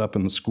were just up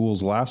in the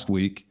schools last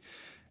week,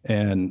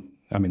 and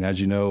I mean,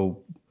 as you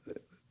know,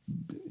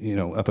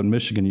 up in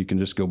Michigan, you can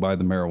just go buy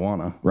the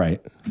marijuana.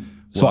 Right.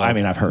 So, I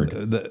mean, I've heard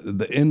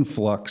the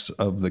influx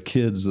of the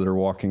kids that are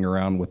walking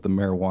around with the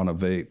marijuana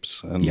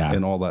vapes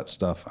and all that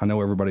stuff. I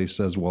know everybody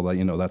says, well,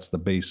 that's the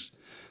base,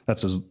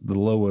 that's the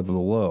low of the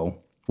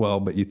low. Well,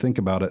 but you think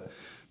about it,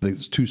 the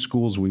 2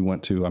 schools we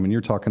went to, I mean,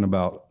 you're talking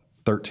about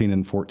 13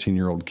 and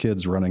 14-year-old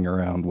kids running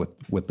around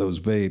with those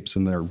vapes,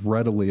 and they're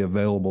readily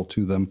available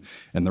to them,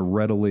 and they're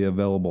readily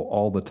available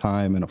all the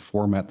time in a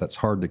format that's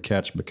hard to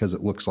catch because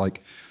it looks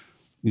like,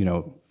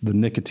 the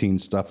nicotine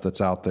stuff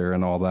that's out there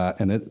and all that.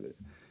 And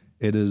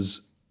it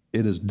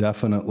is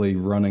definitely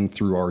running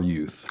through our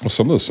youth. Well,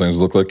 some of those things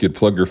look like you'd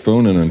plug your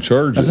phone in and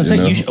charge it. I was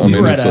going to say, we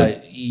were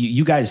at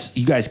you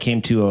guys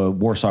came to a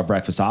Warsaw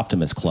Breakfast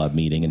Optimist Club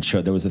meeting and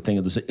showed there was a thing.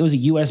 It was a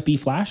USB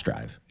flash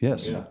drive.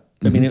 Yes. Yeah.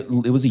 I mean, it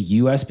was a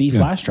USB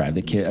flash drive.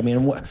 The kid, I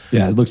mean, what?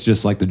 Yeah, it looks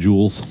just like the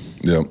Juuls.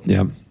 Yeah.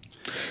 Yeah.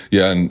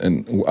 Yeah,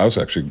 and I was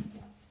actually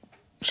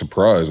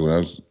surprised when I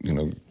was,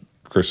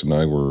 Chris and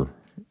I were,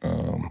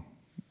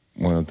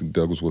 well, I think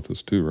Doug was with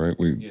us too, right?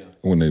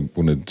 When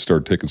they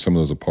started taking some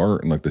of those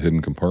apart and like the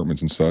hidden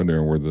compartments inside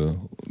there where the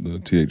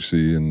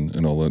THC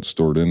and all that's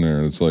stored in there,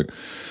 and it's like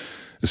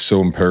it's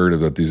so imperative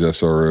that these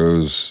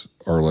SROs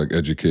are like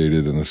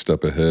educated and a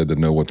step ahead to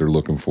know what they're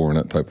looking for and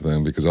that type of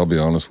thing. Because I'll be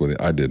honest with you,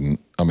 I didn't.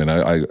 I mean,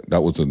 I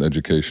that was an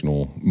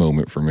educational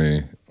moment for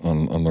me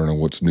on learning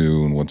what's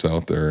new and what's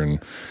out there, and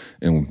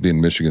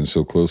being Michigan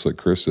so close, like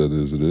Chris said,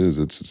 as it is,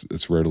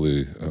 it's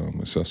readily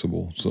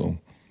accessible. So.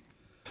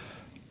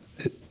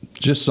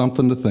 Just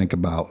something to think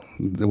about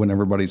when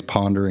everybody's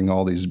pondering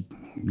all these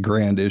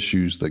grand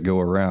issues that go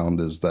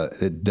around, is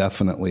that it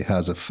definitely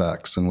has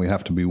effects, and we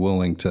have to be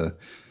willing to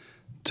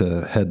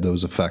head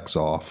those effects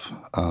off.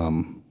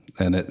 And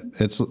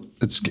it's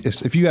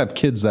if you have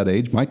kids that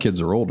age, my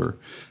kids are older,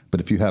 but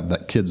if you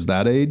have kids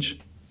that age,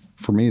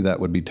 for me, that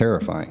would be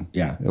terrifying.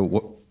 Yeah.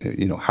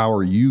 How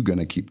are you going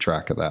to keep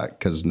track of that?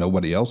 Because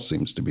nobody else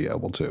seems to be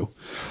able to.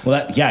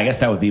 Well, I guess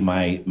that would be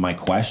my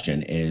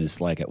question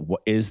is like,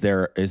 is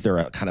there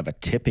a kind of a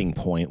tipping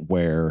point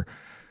where,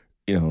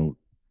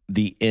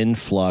 the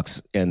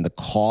influx and the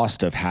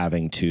cost of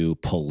having to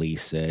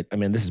police it? I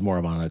mean, this is more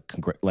of on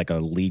a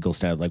legal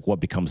standard, like what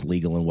becomes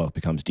legal and what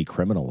becomes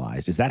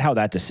decriminalized. Is that how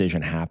that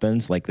decision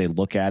happens? Like they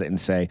look at it and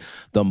say,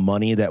 the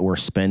money that we're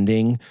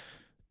spending,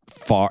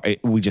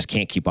 we just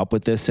can't keep up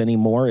with this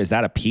anymore. Is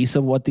that a piece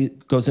of what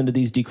goes into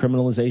these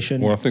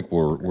decriminalization? Well, I think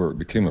where it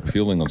became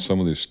appealing on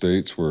some of these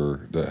states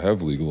that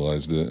have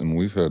legalized it, and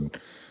we've had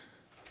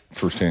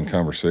firsthand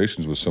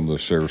conversations with some of the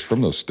sheriffs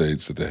from those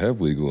states that they have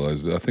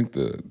legalized it. I think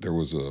that there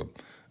was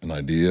an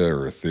idea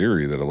or a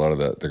theory that a lot of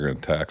that they're going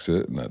to tax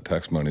it, and that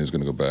tax money is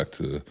going to go back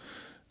to,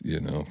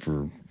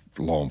 for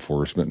law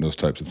enforcement and those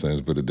types of things.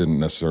 But it didn't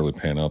necessarily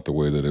pan out the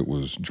way that it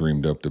was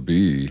dreamed up to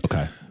be.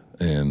 Okay.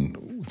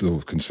 And the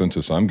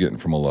consensus I'm getting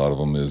from a lot of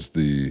them is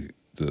the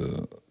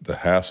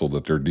hassle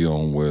that they're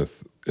dealing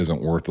with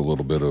isn't worth a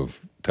little bit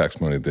of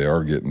tax money they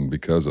are getting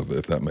because of it,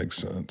 if that makes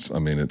sense. I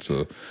mean,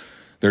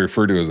 they're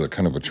referred to as a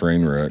kind of a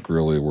train wreck,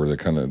 really, where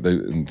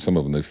and some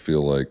of them, they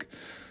feel like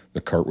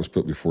the cart was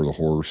put before the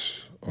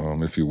horse,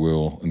 if you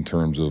will, in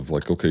terms of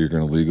like, okay, you're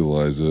going to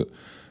legalize it,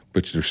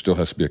 but there still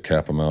has to be a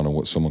cap amount on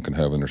what someone can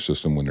have in their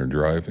system when they're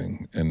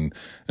driving, and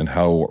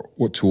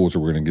what tools are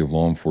we going to give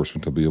law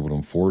enforcement to be able to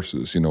enforce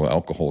this?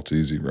 Alcohol, it's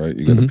easy, right?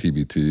 You got a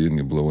PBT and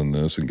you blow in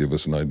this and give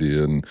us an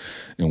idea, and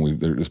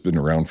it's been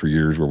around for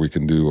years where we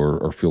can do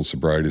our field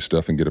sobriety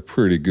stuff and get a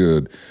pretty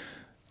good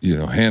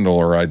handle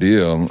or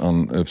idea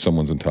on if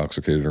someone's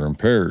intoxicated or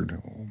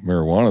impaired.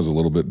 Marijuana is a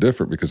little bit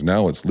different because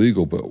now it's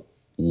legal, but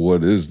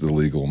what is the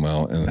legal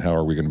amount, and how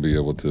are we going to be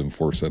able to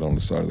enforce that on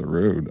the side of the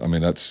road? I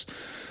mean, that's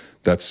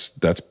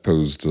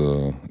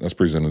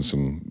presented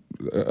some,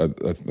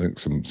 I think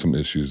some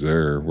issues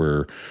there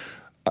where,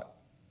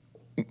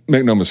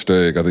 make no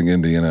mistake, I think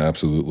Indiana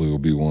absolutely will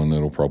be one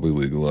that'll probably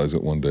legalize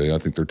it one day. I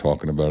think they're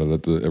talking about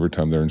it every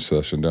time they're in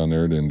session down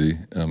there at Indy.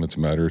 It's a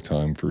matter of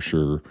time for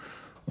sure.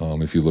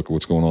 If you look at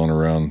what's going on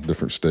around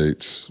different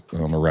states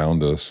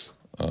around us,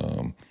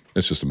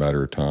 it's just a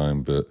matter of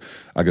time. But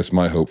I guess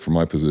my hope for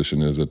my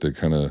position is that they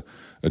kind of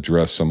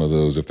address some of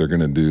those if they're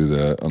going to do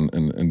that,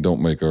 and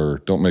don't make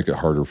it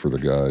harder for the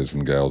guys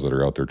and gals that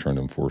are out there trying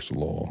to enforce the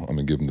law. I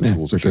mean, give them the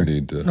tools that they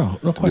need to be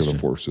able to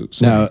enforce it.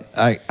 So. Now,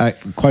 I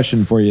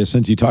question for you,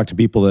 since you talk to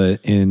people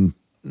in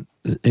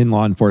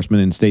law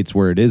enforcement in states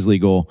where it is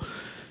legal,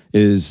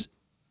 is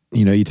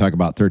you talk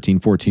about 13,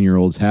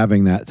 14-year-olds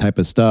having that type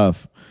of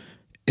stuff.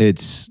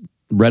 It's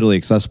readily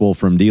accessible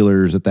from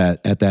dealers at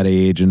that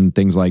age and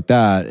things like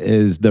that.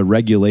 Is the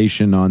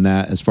regulation on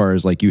that, as far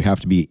as like you have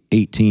to be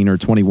 18 or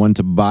 21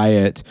 to buy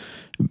it,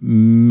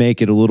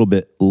 make it a little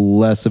bit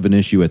less of an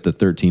issue at the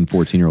 13,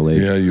 14-year-old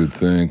age? Yeah, you would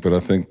think, but I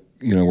think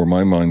where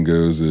my mind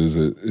goes is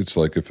it's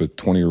like if a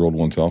 20-year-old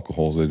wants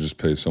alcohol, they just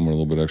pay someone a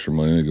little bit extra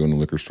money to go in the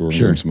liquor store and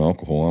get them some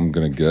alcohol. I'm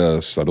going to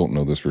guess, I don't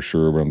know this for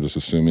sure, but I'm just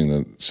assuming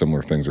that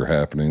similar things are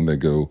happening. They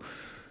go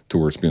to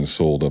where it's being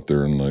sold up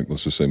there in, like,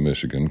 let's just say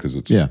Michigan, because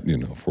it's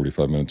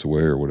 45 minutes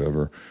away or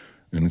whatever,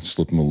 and it's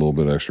slip them a little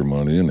bit extra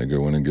money, and they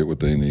go in and get what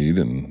they need,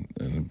 and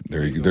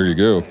there you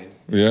go.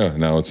 Yeah,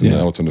 now it's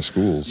in the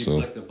schools. You so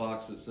click the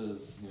box that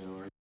says, are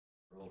you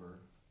older?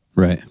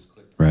 Right.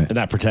 And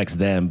that protects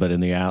them, but in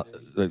the out,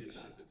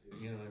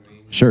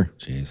 Sure.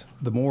 Jeez.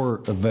 The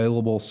more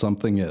available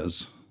something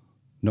is,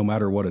 no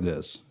matter what it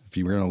is, if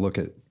you're going to look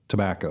at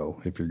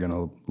tobacco, if you're going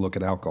to look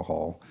at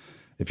alcohol,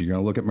 if you're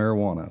going to look at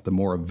marijuana, the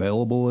more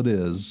available it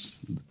is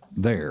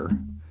there,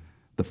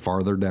 the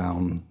farther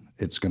down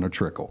it's going to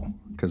trickle.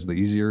 Because the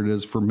easier it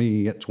is for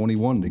me at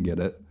 21 to get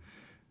it,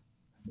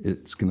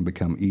 it's going to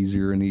become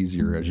easier and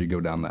easier as you go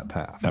down that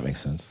path. That makes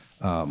sense.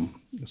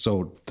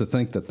 So to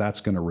think that that's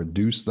going to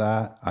reduce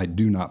that, I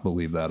do not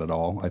believe that at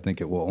all. I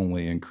think it will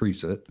only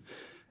increase it.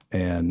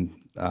 And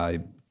I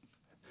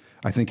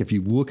think if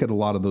you look at a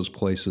lot of those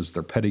places,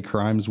 their petty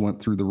crimes went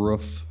through the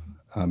roof.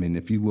 I mean,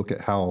 if you look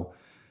at how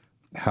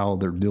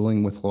they're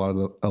dealing with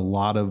a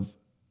lot of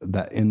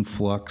that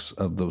influx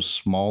of those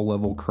small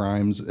level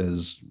crimes,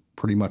 is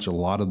pretty much a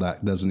lot of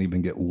that doesn't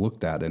even get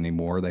looked at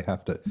anymore. They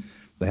have to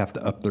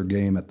up their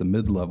game at the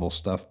mid-level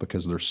stuff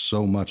because there's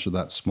so much of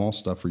that small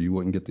stuff, or you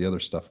wouldn't get the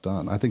other stuff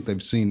done. I think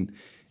they've seen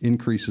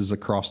increases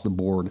across the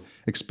board,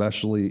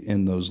 especially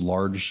in those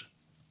large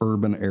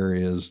urban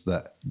areas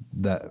that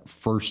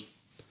first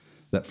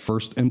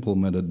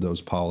implemented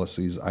those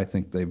policies. I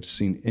think they've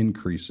seen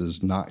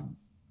increases, not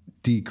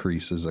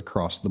decreases,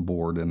 across the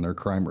board in their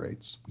crime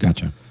rates.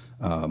 Gotcha.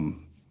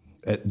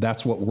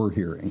 That's what we're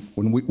hearing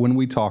when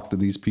we talk to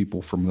these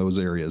people from those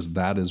areas.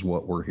 That is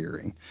what we're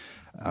hearing.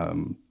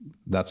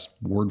 That's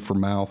word for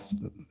mouth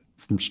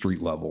from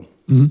street level.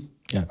 Mm-hmm.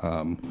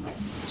 Yeah.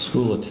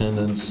 School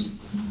attendance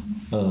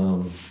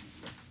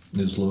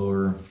is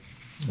lower.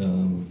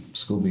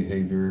 School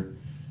behavior,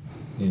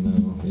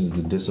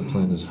 the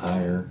discipline is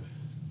higher.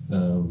 I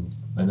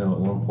know at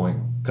one point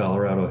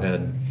Colorado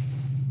had,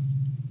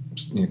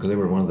 because they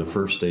were one of the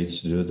first states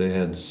to do it, they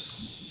had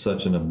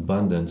such an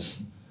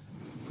abundance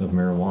of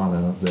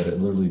marijuana that it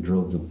literally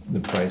drove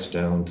the price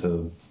down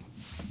to,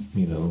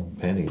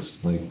 pennies.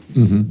 Like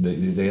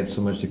they had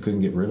so much they couldn't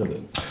get rid of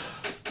it.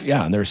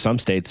 Yeah, and there's some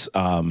states.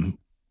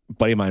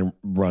 Buddy of mine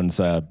runs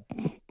what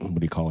do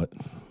you call it?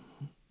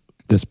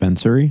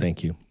 Dispensary.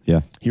 Thank you.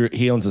 Yeah.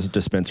 He owns a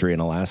dispensary in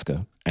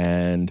Alaska,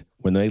 and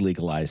when they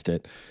legalized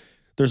it,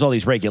 there's all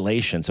these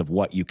regulations of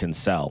what you can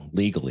sell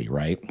legally,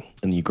 right?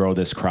 And you grow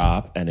this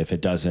crop, and if it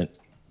doesn't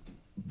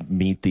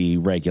meet the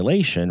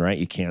regulation, right,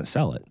 you can't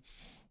sell it.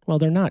 Well,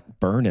 they're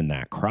not burning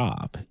that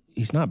crop.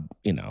 He's not,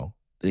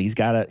 he's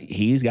got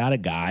a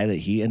guy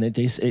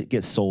that it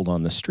gets sold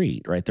on the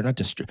street, right? They're not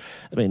just,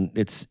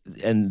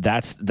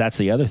 that's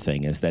the other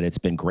thing, is that it's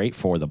been great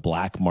for the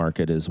black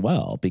market as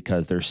well,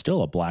 because there's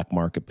still a black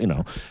market,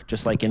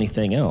 just like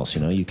anything else.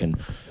 You can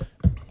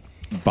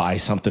buy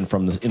something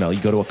from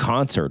you go to a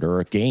concert or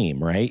a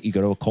game, right? You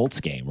go to a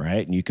Colts game,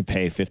 right? And you can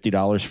pay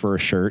 $50 for a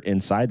shirt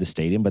inside the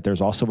stadium, but there's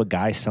also a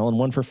guy selling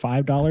one for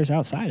 $5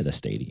 outside of the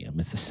stadium.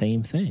 It's the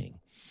same thing.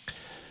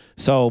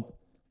 So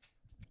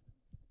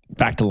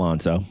back to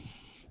Lonzo.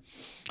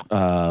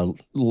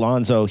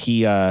 Lonzo,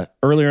 he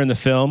earlier in the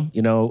film,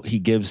 he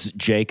gives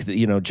Jake,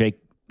 Jake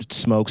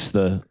smokes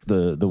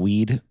the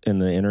weed in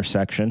the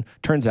intersection.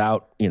 Turns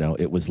out,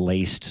 it was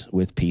laced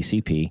with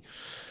PCP.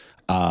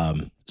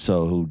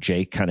 So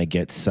Jake kind of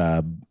gets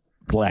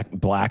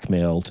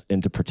blackmailed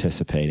into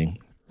participating,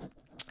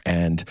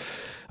 and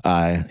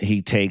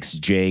he takes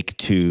Jake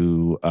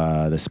to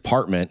this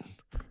apartment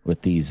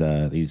with these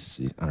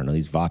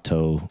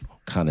Vato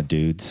kind of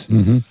dudes.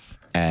 Mm-hmm.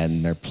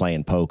 And they're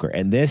playing poker.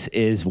 And this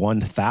is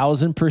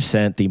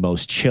 1,000% the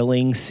most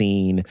chilling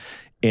scene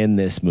in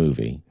this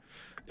movie.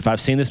 If I've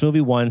seen this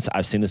movie once,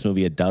 I've seen this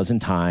movie a dozen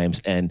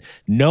times, and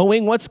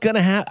knowing what's going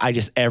to happen,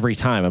 every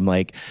time I'm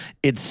like,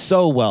 it's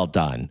so well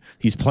done.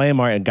 He's playing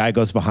Mario, and guy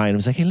goes behind him.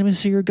 He's like, hey, let me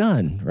see your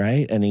gun,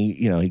 right? And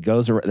he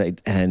goes around,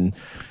 and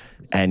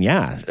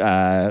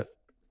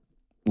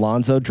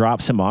Lonzo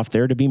drops him off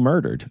there to be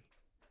murdered.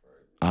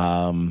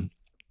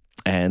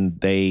 And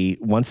they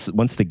once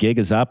the gig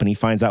is up and he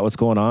finds out what's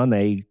going on,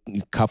 they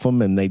cuff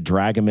him and they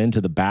drag him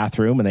into the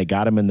bathroom, and they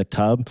got him in the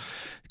tub,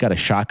 got a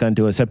shotgun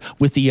to his head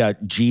with the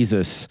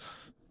Jesus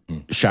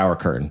shower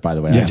curtain. By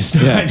the way, yeah.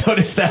 I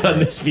noticed that on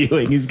this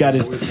viewing. He's got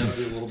his. There's always gonna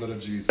be a little bit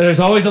of Jesus. There's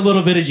always a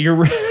little bit of your.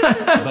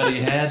 But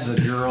he had the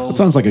girl. That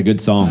sounds like a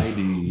good song.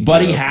 ID.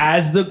 But he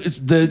has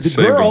the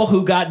girl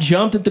who got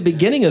jumped at the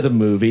beginning of the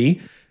movie,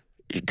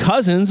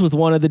 cousins with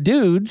one of the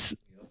dudes,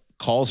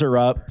 calls her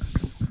up.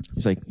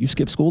 He's like, you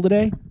skipped school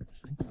today?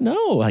 No.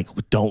 Like,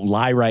 don't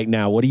lie right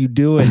now. What are you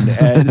doing?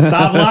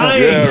 Stop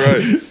lying. Yeah,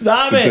 right.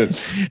 Stop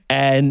it.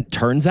 And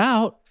turns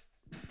out,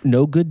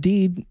 no good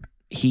deed.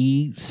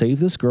 He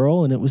saved this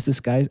girl, and it was this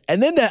guy's.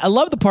 And then I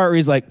love the part where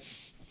he's like,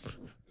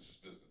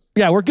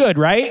 yeah, we're good,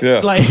 right? Yeah.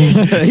 Like,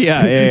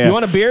 yeah. you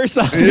want a beer or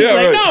something? Yeah, He's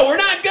like, right. no, we're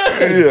not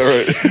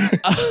good.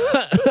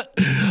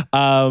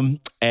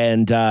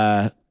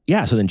 Yeah,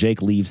 right. So then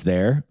Jake leaves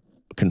there,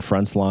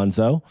 confronts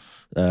Lonzo.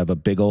 Of a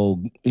big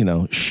old,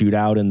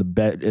 shootout in the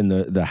bed in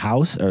the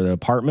house or the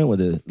apartment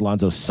where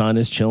Lonzo's son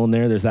is chilling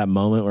there. There's that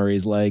moment where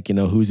he's like,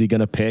 who's he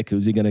gonna pick?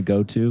 Who's he gonna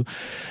go to?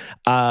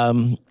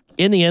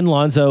 In the end,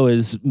 Lonzo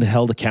is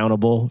held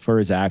accountable for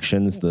his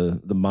actions.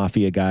 The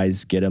mafia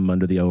guys get him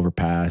under the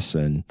overpass,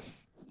 and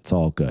it's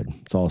all good.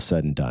 It's all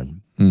said and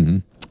done. Mm-hmm.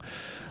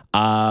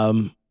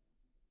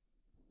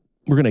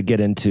 We're gonna get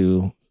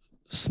into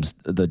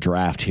the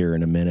draft here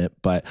in a minute,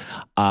 but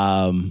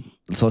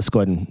so let's go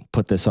ahead and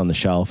put this on the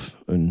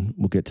shelf, and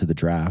we'll get to the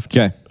draft.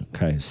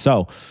 Okay.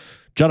 So,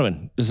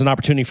 gentlemen, this is an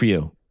opportunity for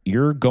you.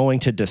 You're going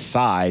to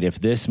decide if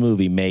this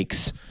movie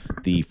makes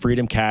the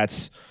Freedom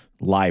Cats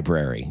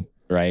library,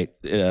 right?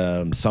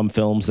 Some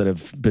films that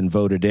have been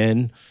voted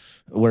in.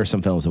 What are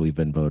some films that we've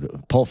been voted?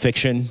 Pulp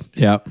Fiction.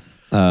 Yeah.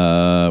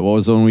 What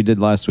was the one we did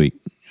last week?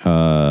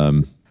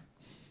 Killer.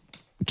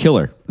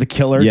 The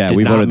Killer. Yeah, did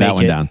we not voted that make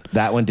one it. down.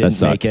 That one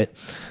didn't make it.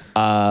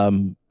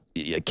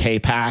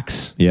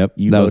 K-Pax. Yep.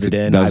 You that voted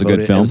in. That was I a voted.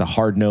 good film. It was a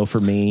hard no for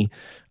me.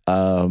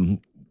 Another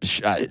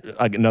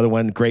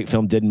one, great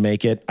film, didn't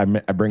make it. I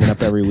bring it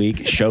up every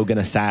week. Shogun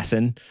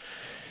Assassin.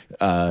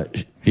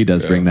 He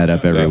does bring that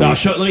up every week. No,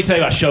 let me tell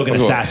you about Shogun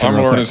Assassin. I'm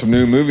real learning quick. some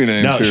new movie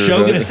names No, here.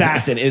 Shogun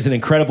Assassin is an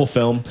incredible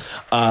film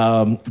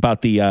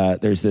about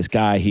there's this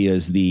guy. He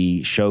is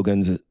the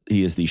Shogun's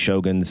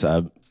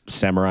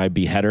samurai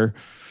beheader,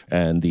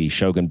 and the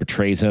Shogun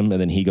betrays him, and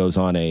then he goes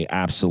on a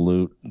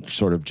absolute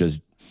sort of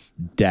just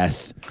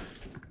death.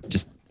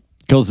 Just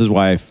kills his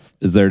wife,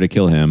 is there to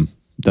kill him,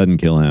 doesn't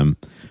kill him.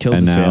 Kills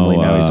and his family.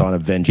 Now he's on a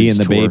vengeance He and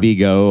the tour. baby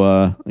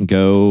go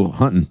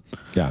hunting.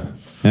 Yeah.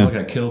 Like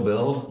a Kill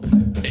Bill.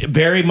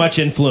 Very much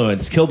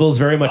influenced. Kill Bill's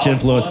very much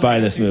influenced by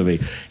this movie.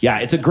 Yeah,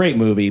 it's a great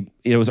movie.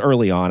 It was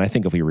early on. I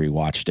think if we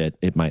rewatched it,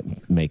 it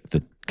might make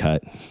the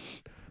cut.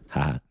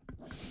 Ha.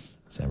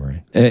 Is that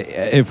right?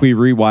 If we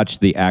rewatch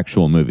the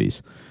actual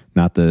movies,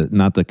 not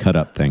the cut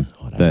up thing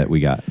that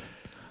we got.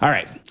 All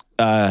right.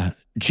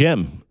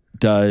 Jim,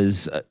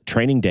 does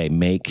Training Day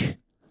make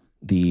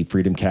the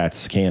Freedom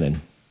Cats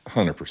canon?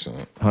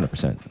 100%.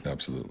 100%.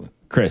 Absolutely.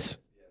 Chris?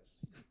 Yes.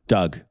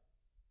 Doug?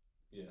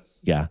 Yes.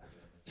 Yeah.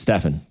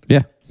 Stefan?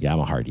 Yeah. Yeah, I'm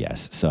a hard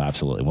yes. So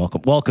absolutely.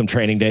 Welcome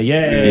Training Day.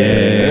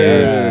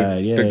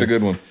 Yay. Yeah. Picked a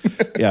good one.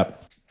 Yeah.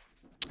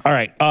 All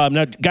right.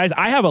 Now, guys,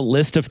 I have a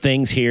list of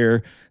things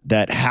here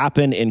that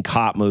happen in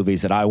cop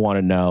movies that I want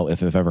to know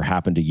if it ever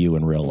happened to you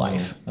in real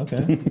life.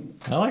 Okay.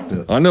 I like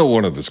this. I know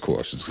one of his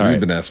questions because he's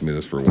been asking me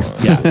this for a while.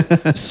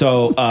 Yeah.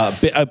 So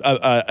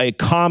a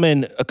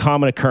common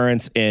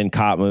occurrence in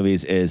cop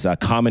movies is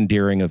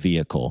commandeering a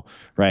vehicle,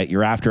 right?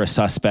 You're after a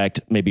suspect,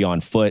 maybe on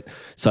foot.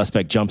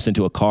 Suspect jumps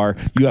into a car.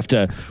 You have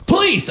to,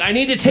 police, I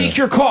need to take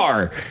your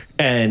car.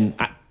 And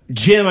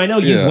Jim, I know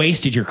you've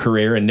wasted your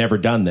career and never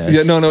done this.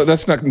 Yeah, no,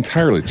 that's not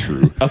entirely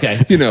true. Okay.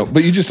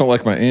 But you just don't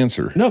like my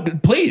answer. No,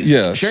 please.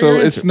 Yeah, share so your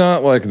it's answer.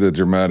 not like the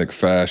dramatic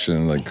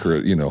fashion, like,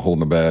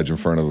 holding a badge in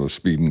front of a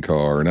speeding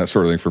car and that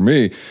sort of thing for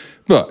me.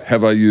 But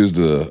have I used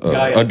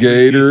a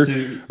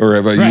gator or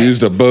have I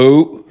used a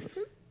boat,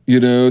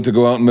 to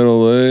go out in the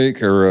middle of the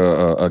lake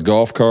or a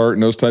golf cart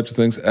and those types of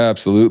things?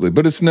 Absolutely.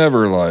 But it's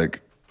never like,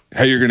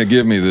 hey, you're going to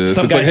give me this.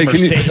 Some It's guys, like,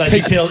 hey,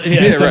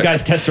 some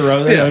guys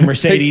Testarossa,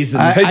 Mercedes.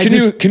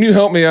 Can you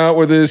help me out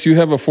with this? You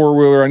have a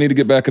four-wheeler. I need to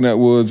get back in that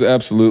woods.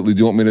 Absolutely. Do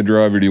you want me to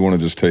drive or do you want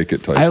to just take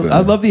it type thing? I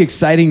love the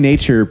exciting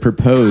nature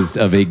proposed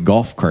of a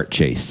golf cart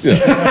chase.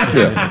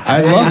 Yeah.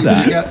 I love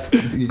that.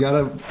 You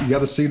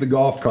gotta see the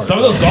golf cart. Some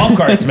of those golf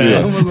carts,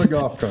 man. Some of the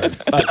golf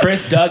cart.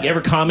 Chris, Doug,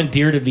 ever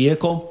commandeered a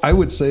vehicle? I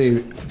would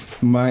say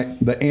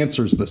the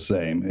answer's the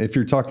same. If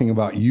you're talking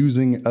about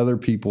using other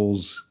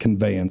people's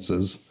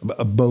conveyances,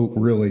 a boat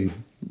really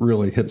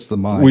hits the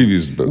mind. We've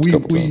used boats a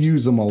couple We times.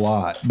 use them a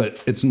lot,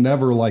 but it's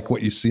never like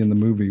what you see in the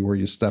movie where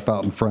you step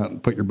out in front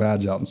and put your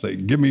badge out and say,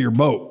 "Give me your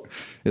boat."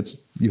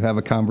 You have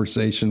a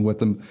conversation with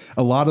them.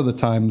 A lot of the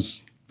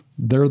times,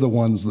 they're the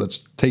ones that's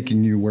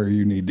taking you where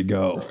you need to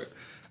go. Right.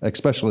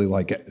 Especially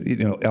like, out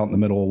in the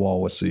middle of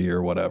Wawasee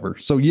or whatever.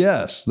 So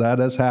yes, that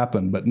has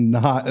happened, but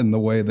not in the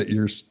way that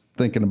you're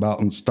thinking about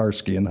in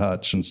Starsky and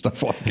Hutch and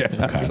stuff like that.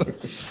 Okay. So,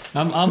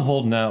 I'm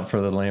holding out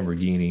for the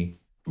Lamborghini.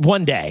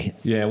 One day.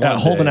 Yeah, one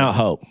holding day. out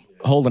hope.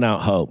 Holding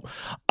out hope.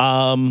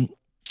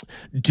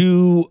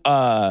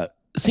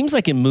 Seems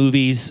like in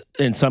movies,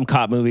 in some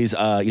cop movies,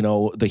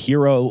 the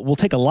hero will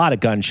take a lot of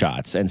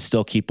gunshots and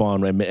still keep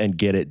on and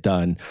get it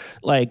done.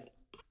 Like,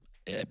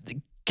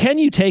 can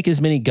you take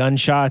as many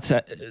gunshots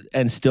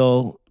and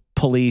still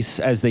police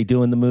as they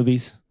do in the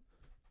movies?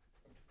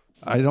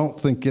 I don't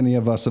think any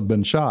of us have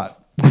been shot.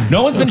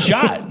 No one's been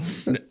shot.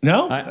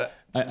 No?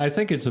 I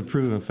think it's a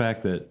proven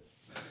fact that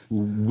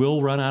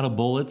will run out of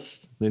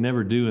bullets. They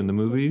never do in the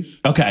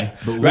movies. Okay.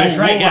 But Right,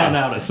 we'll yeah. run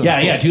out at some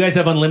Yeah. point. Do you guys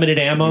have unlimited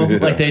ammo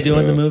like they do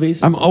in the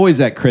movies? I'm always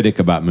that critic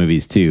about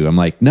movies too. I'm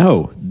like,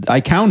 no, I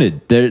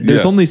counted. There's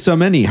Yeah. only so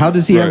many. How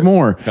does he have Right.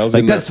 more? How's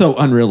Like he that's so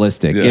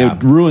unrealistic. Yeah.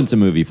 It ruins a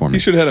movie for me. He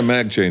should have had a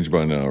mag change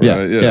by now,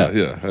 right? Yeah.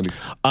 Yeah. How do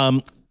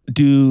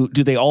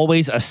Do they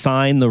always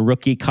assign the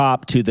rookie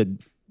cop to the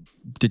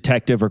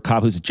detective or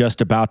cop who's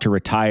just about to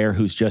retire,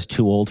 who's just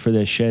too old for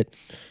this shit?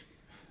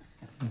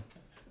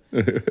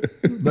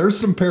 There's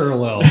some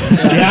parallels.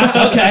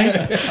 Yeah.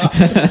 Okay.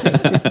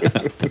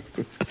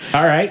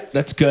 All right.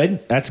 That's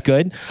good. That's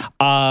good.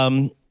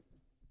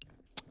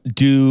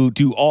 Do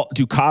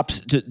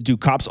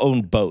cops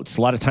own boats?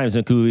 A lot of times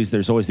in movies,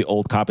 there's always the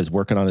old cop is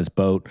working on his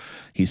boat.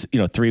 He's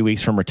 3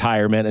 weeks from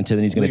retirement until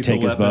then he's going to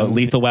take his boat.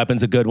 Lethal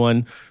Weapon's a good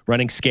one.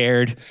 Running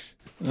Scared.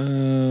 I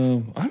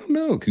don't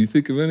know. Can you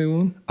think of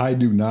anyone? I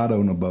do not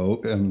own a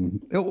boat,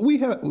 and we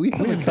have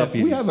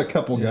a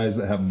couple guys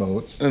that have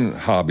boats. And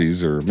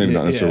hobbies, or maybe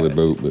not necessarily a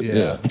boat, but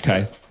yeah.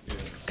 Okay.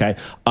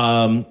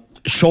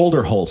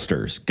 Shoulder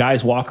holsters.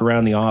 Guys walk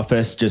around the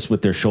office just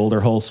with their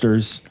shoulder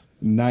holsters.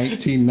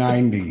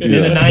 1990. In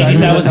the 90s,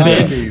 that was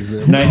big.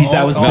 90s,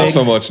 that was Not big.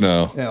 so much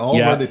now. Yeah, all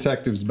of our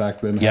detectives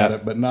back then had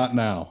it, but not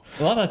now.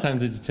 A lot of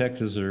times the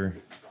detectives are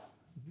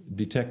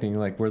detecting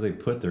like where they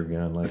put their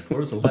gun. Like,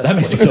 where's the last That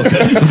makes me place?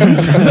 feel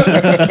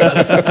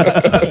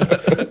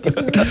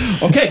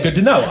good. Okay, good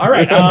to know. All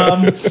right.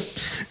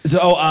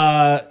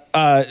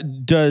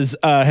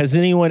 Has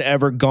anyone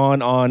ever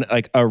gone on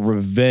like a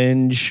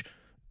revenge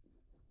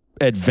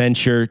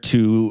adventure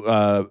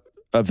to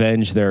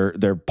avenge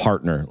their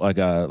partner, like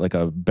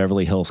a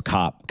Beverly Hills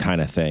Cop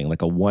kind of thing,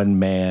 like a one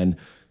man?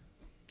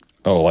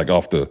 Oh, like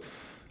on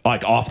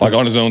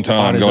his own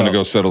time, going to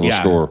go settle the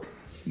score.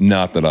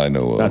 Not that I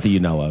know of. Not that you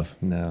know of.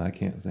 No, I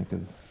can't think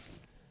of.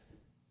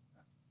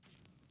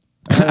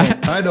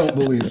 I don't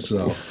believe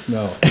so.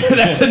 No.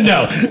 That's a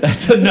no.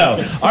 That's a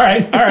no. All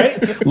right.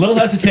 Little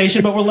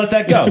hesitation, but we'll let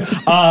that go.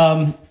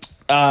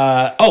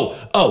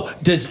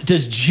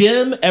 Does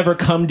Jim ever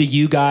come to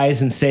you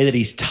guys and say that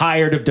he's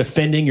tired of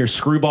defending your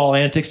screwball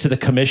antics to the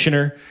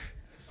commissioner?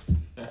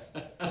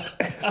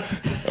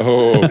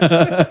 Oh.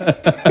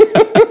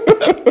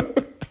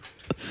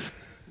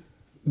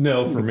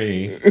 No, for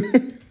me.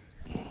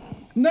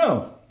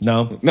 No.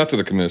 Not to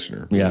the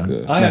commissioner. Yeah.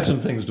 I have some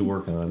things to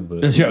work on,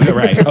 but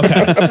Right.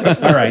 Okay.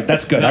 All right.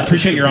 That's good. I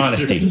appreciate your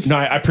honesty. No,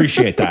 I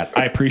appreciate that.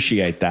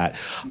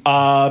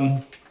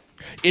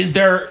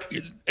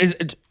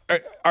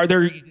 Are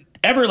there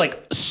ever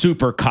like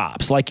super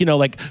cops? Like,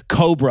 like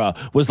Cobra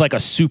was like a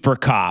super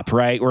cop,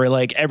 right? Where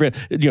like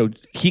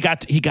he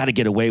got to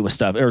get away with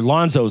stuff. Or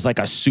Lonzo's like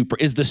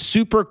is the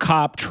super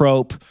cop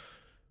trope,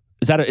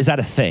 is that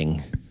a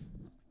thing?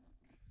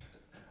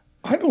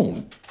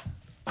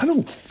 I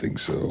don't think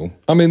so.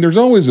 I mean, there's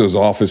always those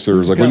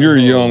officers. Like when you're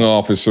a young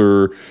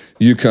officer,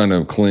 you kind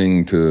of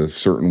cling to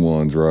certain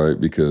ones, right?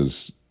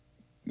 Because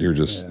you're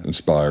just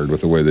inspired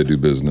with the way they do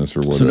business or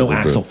whatever. So no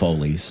Axel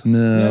Foley's.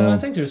 No, I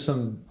think there's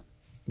some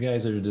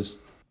guys that are just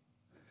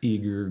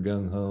eager,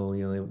 gung ho.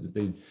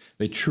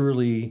 They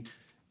truly,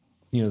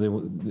 they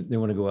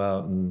want to go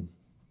out and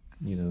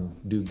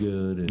do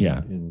good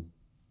and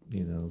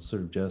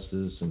serve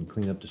justice and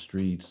clean up the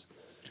streets,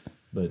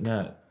 but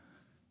not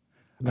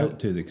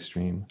to the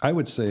extreme. I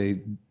would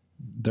say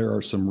there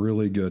are some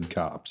really good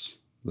cops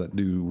that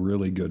do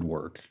really good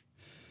work,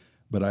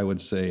 but I would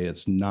say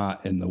it's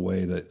not in the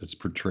way that it's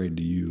portrayed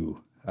to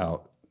you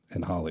out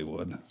in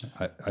Hollywood.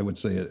 I would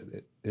say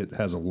it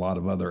has a lot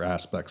of other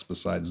aspects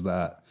besides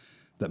that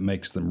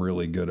makes them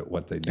really good at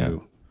what they do. Yeah.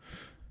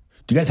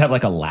 Do you guys have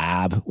like a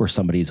lab where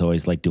somebody's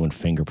always like doing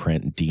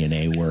fingerprint and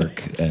DNA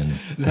work? And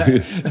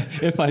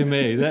if I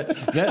may, that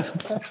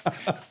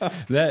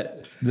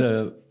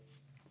the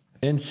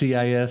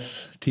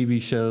NCIS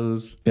TV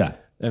shows. Yeah.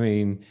 I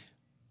mean,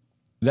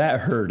 that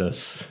hurt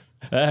us.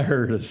 That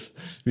hurt us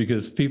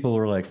because people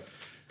were like,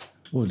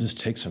 well, just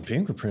take some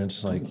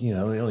fingerprints. Like, it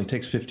only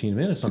takes 15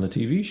 minutes on the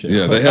TV show.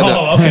 Yeah, they had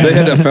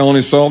that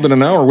felony solved in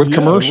an hour with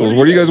commercials.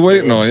 What are you guys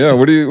waiting on? Yeah,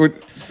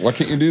 why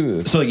can't you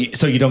do this? So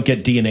you don't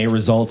get DNA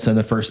results in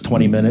the first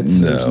 20 minutes?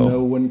 No. There's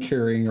no one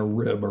carrying a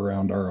rib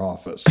around our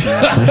office. nothing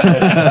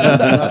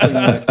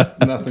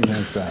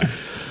like that.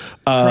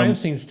 Crime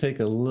scenes take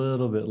a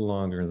little bit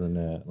longer than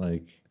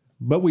that.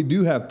 But we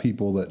do have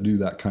people that do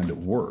that kind of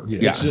work.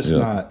 Yeah. It's just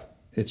not.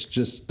 It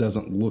just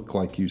doesn't look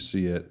like you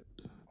see it.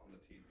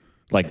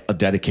 Like a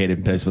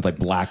dedicated place with like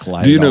black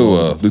light. Do you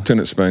know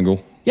Lieutenant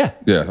Spangle? Yeah.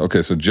 Yeah.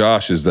 Okay. So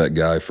Josh is that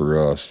guy for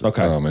us.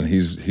 Okay. And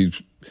he's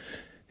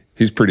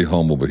pretty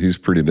humble, but he's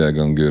pretty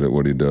daggone good at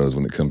what he does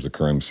when it comes to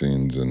crime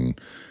scenes and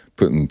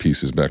putting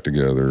pieces back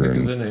together.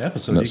 Because in the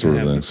episode, you can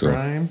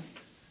have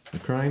the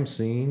crime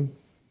scene,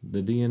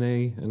 the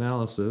DNA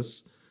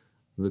analysis,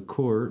 the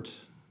court,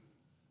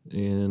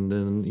 and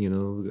then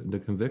the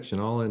conviction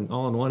all in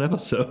one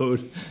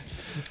episode.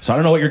 So I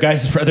don't know what your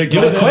guys they're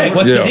doing quick.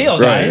 What's the deal,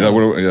 guys?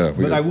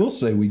 But I will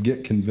say we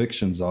get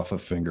convictions off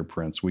of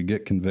fingerprints. We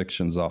get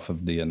convictions off of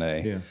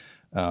DNA.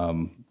 Yeah.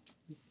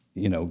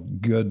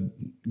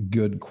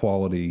 good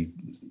quality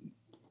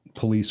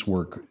police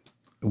work,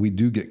 we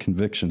do get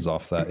convictions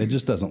off that. It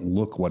just doesn't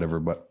look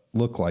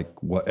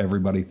like what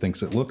everybody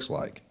thinks it looks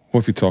like. Well,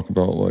 if you talk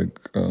about like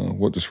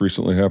what just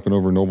recently happened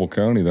over in Noble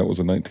County, that was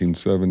a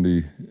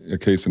 1970 a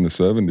case in the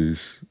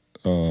 70s.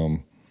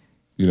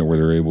 Where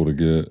they're able to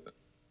get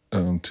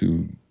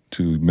two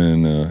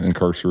men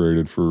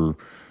incarcerated for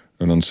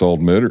an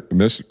unsolved murder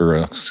since the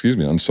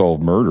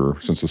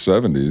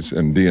 70s,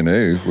 and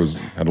DNA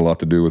had a lot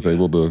to do with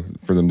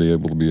for them to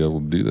be able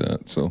to do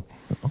that. So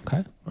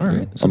okay, all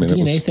right. So the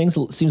DNA thing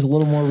seems a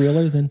little more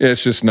realer than. Yeah,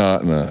 it's just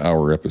not an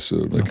hour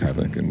episode like you're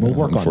thinking. We'll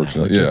work on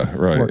that. Yeah,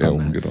 right. We'll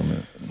get on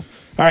that.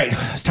 All right,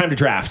 it's time to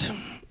draft.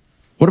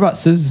 What about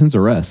citizen's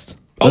arrest?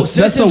 That's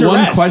the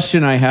one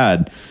question I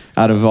had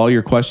out of all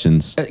your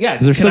questions. Yeah,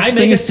 is there such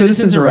thing as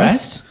citizen's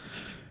arrest?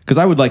 Because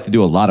I would like to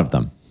do a lot of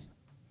them.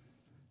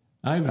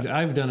 I've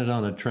done it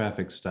on a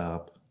traffic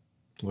stop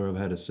where I've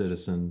had a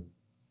citizen,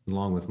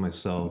 along with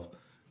myself,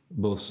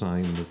 both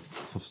sign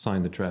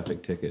the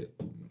traffic ticket,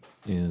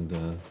 and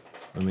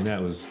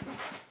that was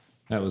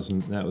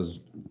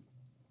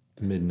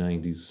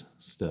mid-90s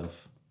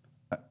stuff.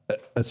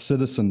 A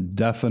citizen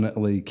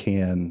definitely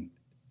can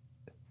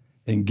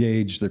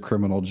engage the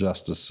criminal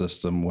justice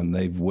system when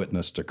they've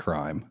witnessed a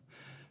crime,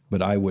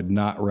 but I would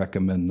not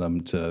recommend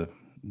them to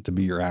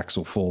be your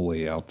Axel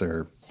Foley out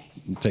there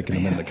taking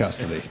them into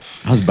custody.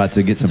 I was about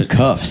to get some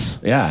cuffs.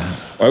 Yeah.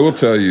 I will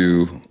tell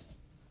you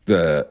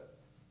that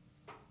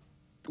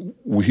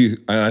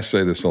and I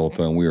say this all the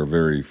time, we are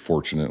very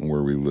fortunate in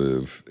where we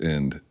live.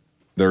 And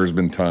there has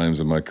been times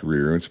in my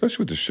career,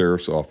 especially with the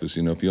sheriff's office,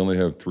 if you only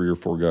have 3 or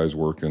 4 guys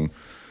working,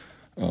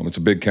 it's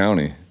a big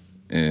county.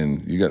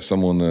 And you got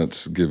someone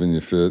that's giving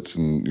you fits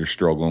and you're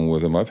struggling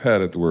with them. I've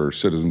had it where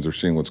citizens are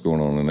seeing what's going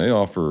on and they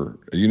offer,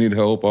 you need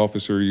help,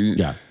 officer?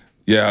 Yeah,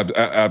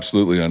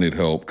 absolutely. I need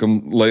help.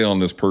 Come lay on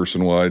this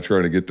person while I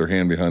try to get their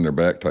hand behind their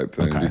back type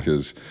thing. Okay.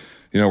 Because,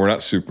 we're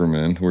not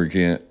supermen. We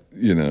can't,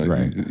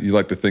 right. you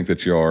like to think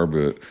that you are,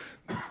 but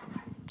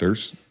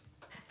there's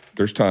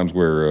times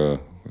where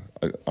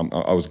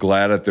I was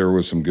glad that there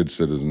was some good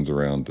citizens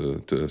around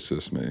to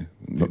assist me.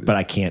 But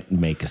I can't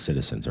make a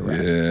citizen's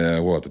arrest. Yeah,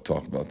 we'll have to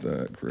talk about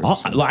that, Chris.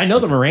 I know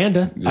the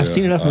Miranda. Yeah, I've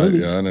seen enough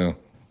movies. Yeah, I know.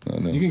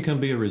 You can come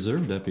be a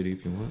reserve deputy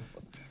if you want.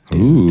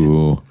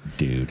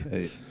 Dude.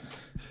 Hey,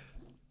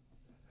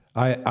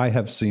 I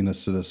have seen a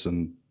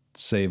citizen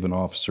save an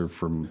officer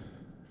from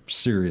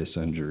serious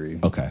injury.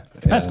 Okay,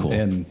 that's cool.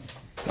 And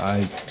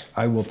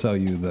I will tell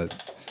you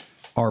that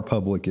our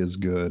public is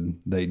good.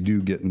 They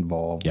do get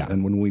involved,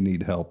 and when we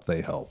need help,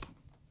 they help.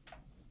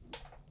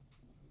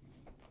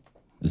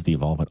 Is the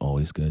involvement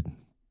always good?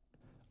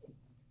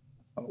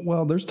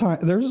 Well, there's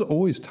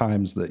always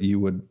times that you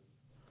would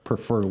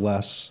prefer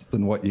less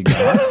than what you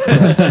got.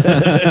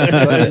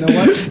 But you know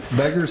what?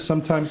 Beggars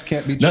sometimes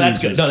can't be choosers. No, that's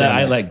good. No,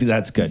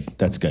 that's good.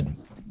 That's good.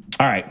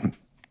 All right.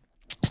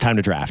 It's time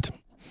to draft.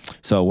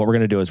 So what we're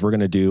going to do is we're going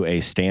to do a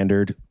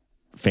standard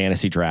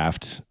fantasy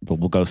draft, but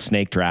we'll go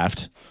snake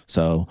draft.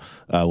 So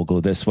we'll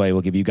go this way.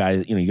 We'll give you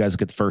guys, you guys will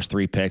get the first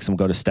 3 picks, and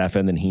we'll go to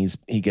Stefan. Then he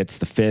gets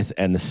the 5th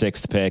and the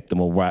 6th pick. Then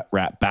we'll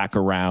wrap back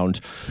around.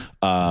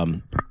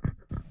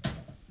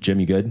 Jim,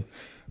 you good?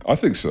 I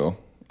think so.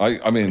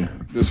 I mean,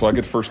 so I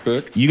get the first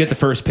pick? You get the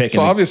first pick.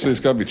 So obviously it's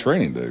got to be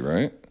training day,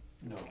 right?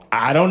 No.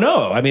 I don't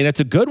know. I mean, it's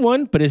a good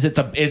one, but is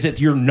it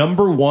your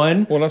number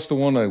one? Well, that's the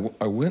one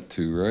I went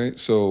to, right?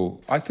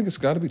 So I think it's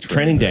got to be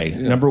training day.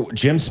 Yeah.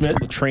 Jim Smith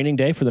with training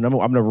day for the number.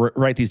 I'm going to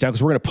write these down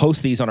because we're going to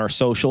post these on our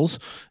socials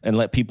and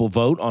let people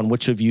vote on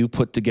which of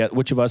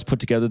us put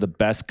together the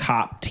best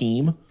cop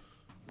team.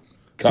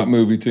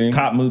 Movie team.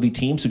 Cop movie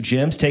team. So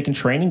Jim's taking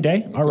training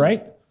day. All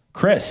right.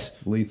 Chris.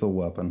 Lethal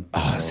Weapon.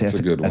 Oh, see, that's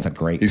a good one. That's a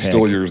great pick. He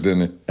stole yours,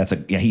 didn't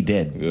he? He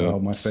did. Yeah. Oh,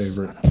 my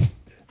favorite.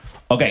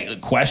 Okay,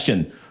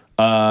 question.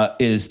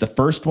 Is the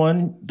first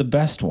one the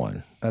best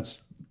one?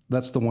 That's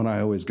the one I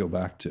always go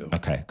back to.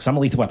 Okay, because I'm a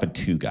Lethal Weapon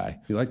 2 guy.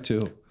 You like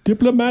 2?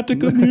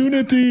 Diplomatic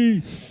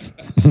immunity.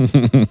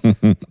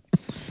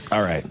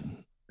 All right.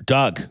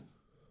 Doug.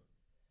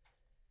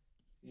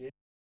 The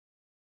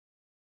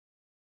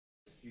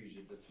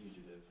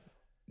Fugitive.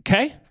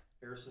 Okay.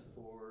 Harrison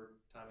Ford,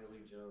 Tommy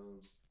Lee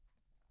Jones.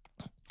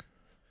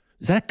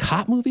 Is that a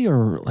cop movie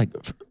or like?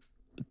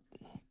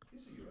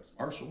 He's a U.S.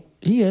 Marshal.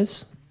 He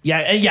is. Yeah,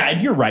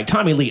 and you're right.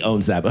 Tommy Lee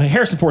owns that. But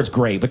Harrison Ford's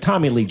great, but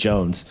Tommy Lee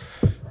Jones,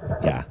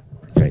 yeah,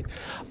 great.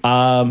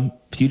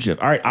 Fugitive.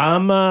 All right,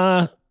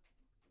 I'm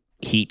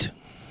Heat.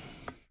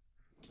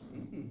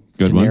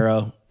 Good De one.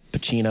 Niro,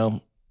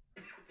 Pacino.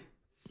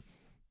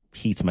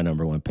 Heat's my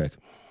number 1 pick.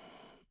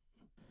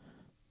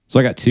 So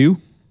I got 2.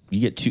 You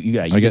get 2.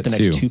 You get the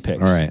next 2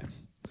 picks. All right.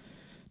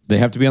 They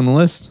have to be on the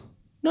list?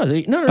 No.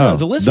 The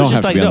list was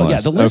just like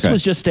the list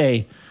was just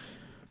a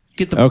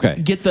get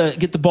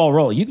the ball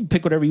rolling. You can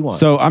pick whatever you want.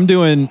 So I'm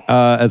doing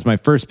as my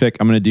first pick.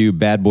 I'm going to do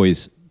Bad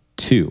Boys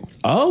 2.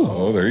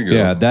 Oh, there you go.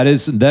 Yeah, that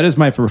is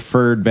my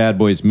preferred Bad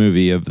Boys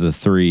movie of the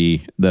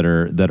 3 that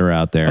are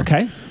out there.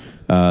 Okay.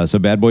 So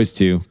Bad Boys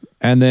 2.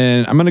 And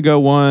then I'm going to go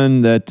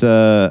one that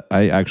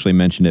I actually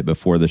mentioned it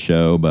before the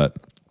show, but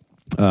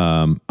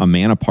A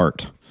Man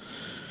Apart.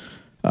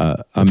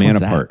 A Man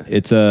Apart.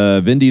 It's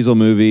a Vin Diesel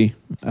movie.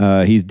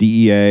 He's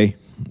DEA,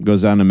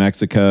 goes down to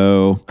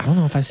Mexico. I don't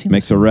know if I've seen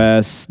makes this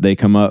arrests. They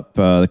come up.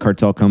 The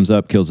cartel comes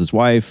up, kills his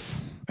wife,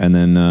 and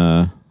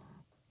then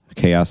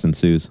chaos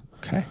ensues.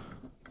 Okay.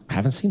 I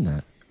haven't seen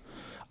that.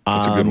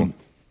 That's a good one.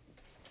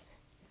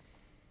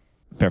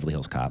 Beverly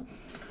Hills Cop.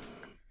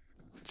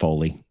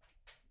 Foley.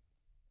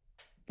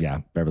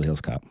 Yeah, Beverly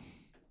Hills Cop.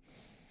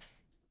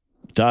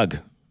 Doug.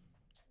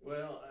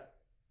 Well,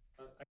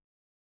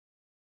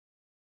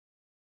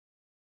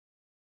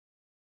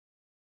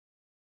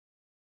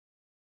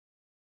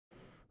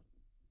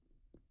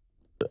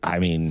 I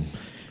mean,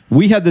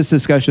 we had this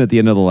discussion at the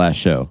end of the last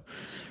show.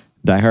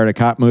 Die Hard, a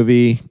cop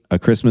movie, a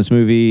Christmas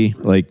movie.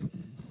 Like,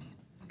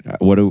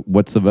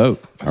 what's the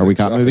vote? Are we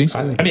cop movie?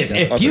 I mean,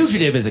 if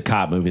Fugitive is a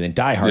cop movie, then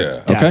Die Hard is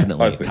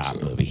definitely a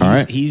cop movie.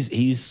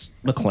 He's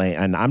McClane,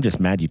 and I'm just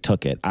mad you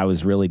took it. I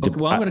was really.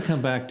 well, I'm going to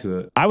come back to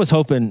it. I was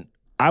hoping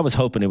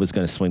it was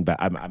going to swing back.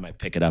 I might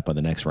pick it up on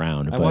the next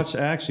round. I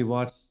actually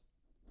watched.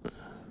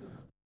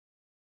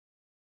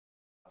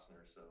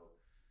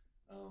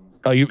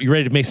 Oh, you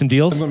ready to make some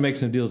deals? I'm going to make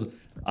some deals.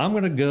 I'm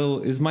going to go.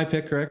 Is my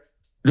pick correct?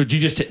 Did you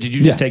just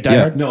take Die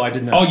Hard? No, I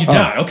did not. Oh, you did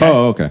not. Okay.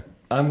 Oh, okay.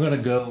 I'm going to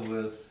go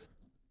with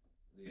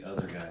the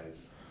other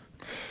guys.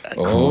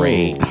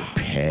 Great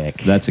pick.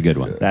 That's a good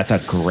one. That's a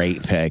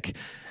great pick.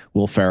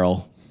 Will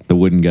Ferrell. The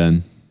wooden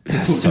gun.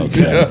 So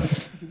good.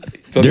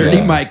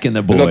 Dirty Mike and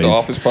the boys. Is that the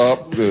Office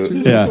Pop?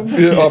 Yeah.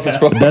 Office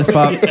Pop. Desk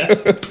Pop. Or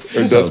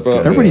Desk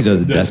Pop. Everybody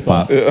does a desk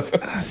pop. So But you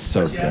asked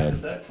us good.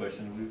 that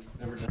question. We've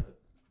never done it.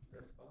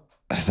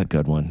 That's a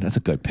good one. That's a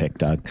good pick,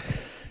 Doug.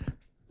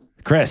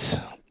 Chris,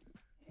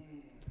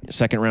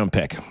 second round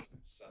pick.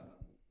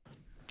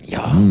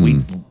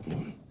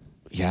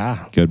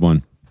 Yeah, Good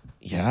one.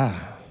 yeah.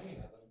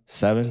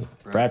 7.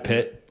 Brad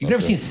Pitt. You've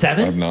never seen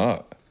 7? I'm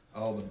not.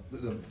 Oh,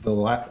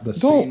 the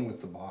scene with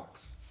the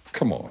box.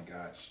 Come on.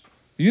 Gosh.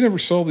 You never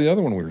saw the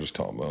other one we were just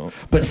talking about.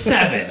 But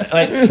 7.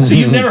 Like, so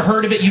you've never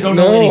heard of it? You don't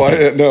know No,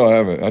 anything? I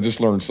haven't. I just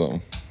learned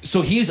something.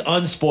 So he's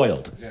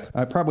unspoiled.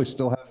 I probably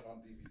still have it on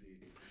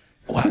DVD.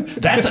 What?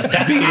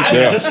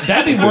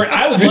 That'd be more.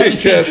 I would love to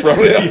see. VHS,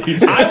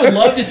 probably. I would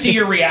love to see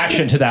your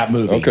reaction to that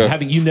movie. Okay.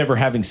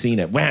 Having seen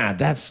it. Man,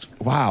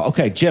 wow.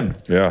 Okay, Jim.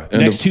 Yeah.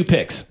 Next 2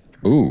 picks.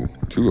 Ooh,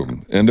 2 of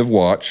them. End of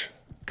Watch.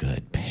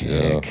 Good pick.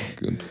 Yeah,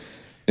 good.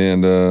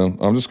 And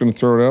I'm just going to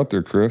throw it out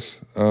there, Chris.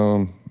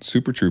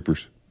 Super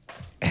Troopers.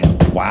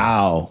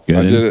 Wow. Good. I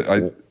in. did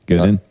it.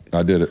 Good in.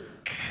 I did it.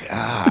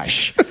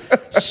 Gosh.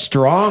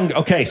 Strong.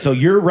 Okay, so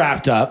you're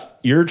wrapped up.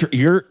 You've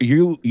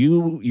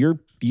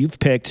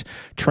picked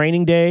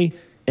Training Day,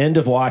 End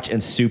of Watch,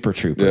 and Super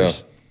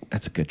Troopers. Yeah.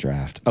 That's a good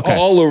draft. Okay.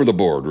 All over the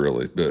board,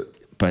 really.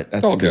 But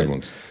that's all good. good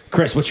ones.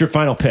 Chris, what's your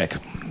final pick?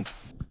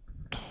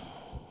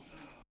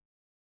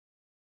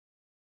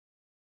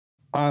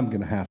 I'm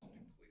going to have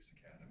Police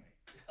Academy.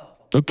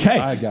 Okay.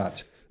 I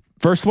got.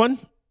 First one?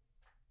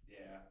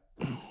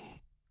 Yeah.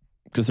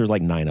 Because there's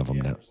like 9 of them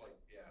now. There's like,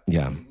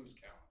 Yeah. you lose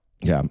count.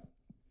 Yeah.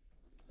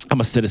 I'm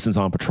a Citizens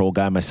on Patrol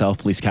guy myself,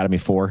 Police Academy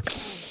 4.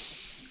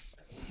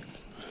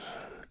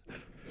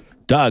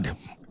 Doug,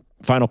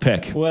 final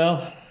pick.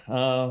 Well, I'm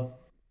going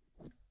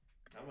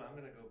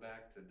to go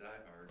back to Die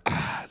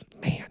Hard.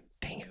 Man,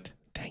 dang it.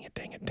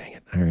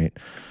 All right.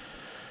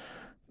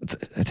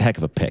 It's a heck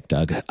of a pick,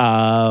 Doug. I just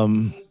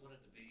wanted to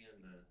be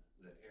in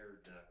the air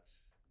duct,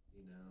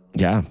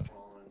 Yeah,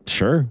 crawling.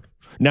 sure.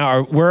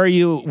 Now, where are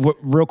you,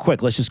 real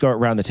quick, let's just go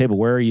around the table.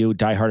 Where are you,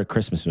 Die Hard, a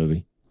Christmas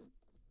movie?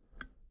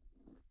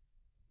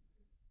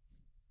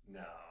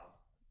 No.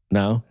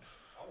 No?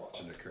 I'll watch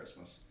it at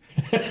Christmas.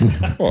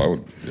 Well, I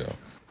would, yeah.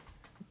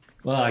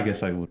 Well, I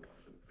guess I would.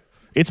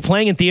 It's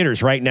playing in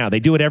theaters right now. They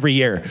do it every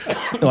year.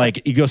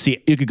 Like, you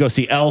could go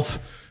see Elf,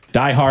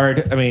 Die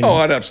Hard. I mean, Oh,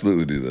 I'd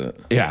absolutely do that.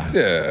 yeah.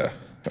 Yeah,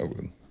 I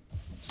would.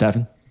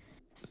 Stephen,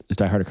 is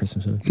Die Hard a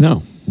Christmas movie?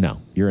 No.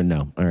 No, you're a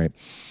no. All right.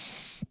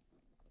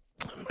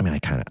 I mean, I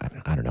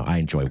don't know. I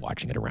enjoy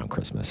watching it around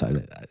Christmas. So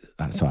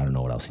I don't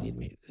know what else you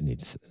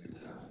needs.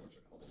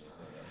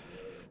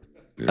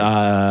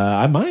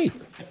 I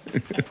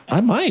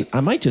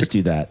might just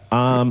do that.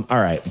 All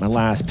right, my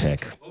last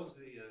pick. What was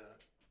the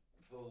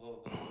ho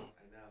ho ho?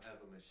 I now have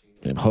a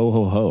machine gun. Ho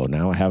ho ho!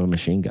 Now I have a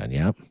machine gun.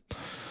 Yep.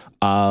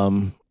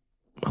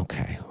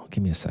 Okay,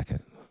 give me a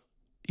second.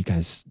 You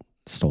guys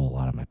stole a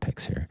lot of my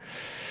picks here.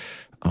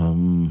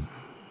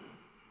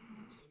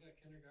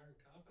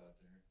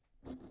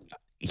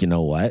 You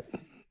know what?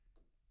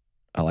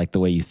 I like the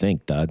way you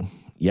think, Doug.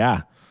 Yeah,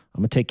 I'm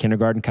gonna take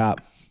Kindergarten Cop.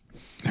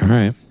 All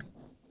right.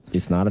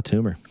 It's not a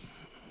tumor.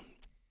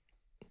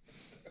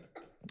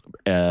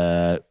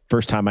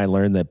 First time I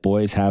learned that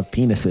boys have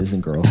penises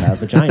and girls have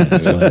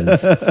vaginas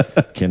was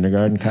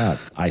Kindergarten Cop.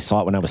 I saw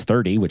it when I was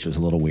 30, which was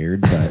a little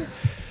weird, but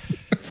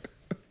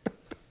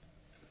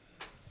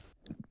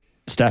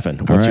Stefan,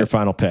 what's your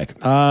final pick?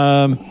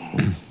 I'm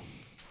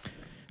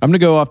going to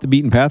go off the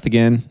beaten path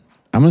again.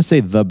 I'm going to say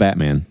The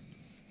Batman.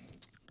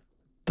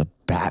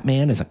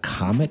 Batman as a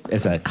comic,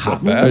 as a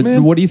cop movie?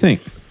 Batman? What do you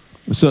think?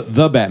 So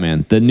the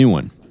Batman, the new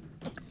one.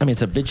 I mean,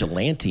 it's a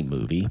vigilante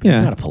movie. Yeah.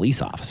 He's not a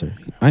police officer.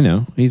 I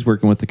know he's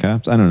working with the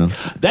cops. I don't know.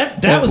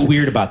 That was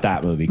weird about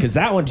that movie because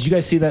that one. Did you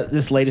guys see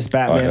this latest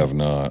Batman? I have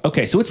not.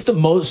 Okay, so it's the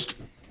most.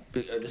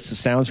 This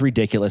sounds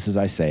ridiculous as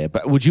I say it,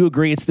 but would you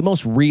agree it's the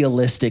most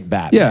realistic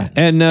Batman? Yeah,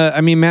 and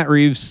I mean Matt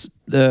Reeves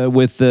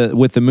with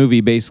the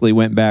movie basically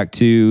went back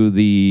to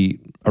the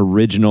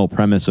original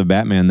premise of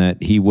Batman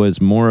that he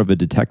was more of a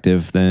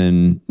detective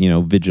than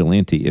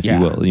vigilante, if you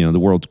will. The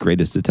world's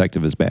greatest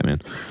detective is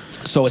Batman.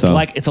 So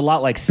it's a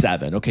lot like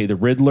Seven. Okay, the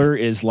Riddler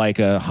is like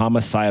a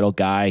homicidal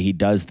guy. He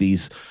does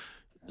these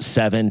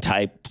Seven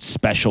type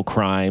special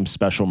crimes,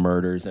 special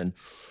murders, and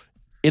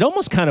it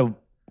almost kind of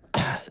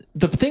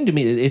the thing to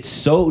me,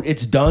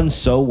 it's done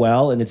so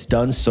well and it's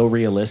done so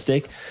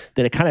realistic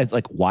that it kind of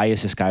like, why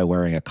is this guy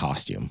wearing a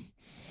costume?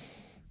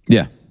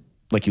 Yeah,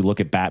 like you look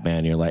at Batman,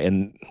 and you're like,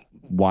 and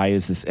why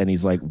is this? And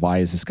he's like, why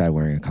is this guy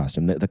wearing a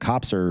costume? The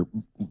cops are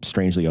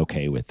strangely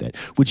okay with it.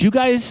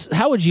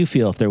 How would you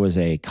feel if there was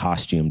a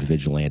costumed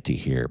vigilante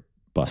here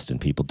busting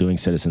people, doing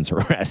citizens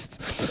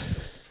arrests?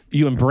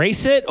 You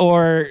embrace it,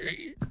 or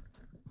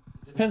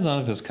depends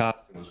on if his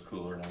costume was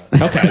cool or not.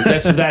 Okay,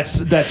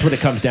 that's what it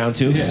comes down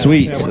to. Yeah.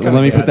 Sweet.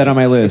 Let me put that on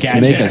my list.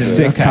 Gadgets. Make a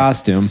sick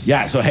costume.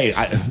 Yeah. So hey,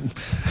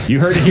 you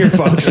heard it here,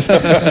 folks.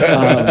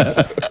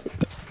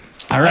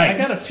 All right. I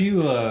got a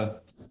few. Can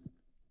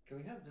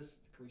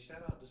we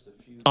shout out just a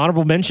few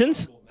honorable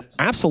mentions?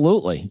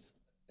 Absolutely.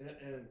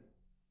 And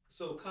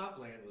so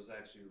Copland was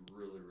actually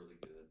really, really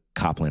good.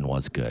 Copland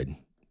was good.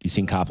 You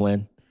seen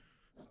Copland?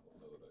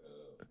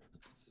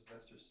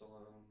 Sylvester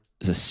Stallone.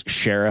 Is a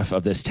sheriff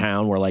of this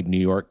town where like New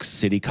York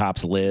City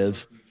cops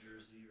live. New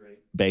Jersey,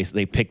 right?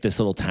 They pick this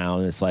little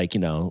town. It's like,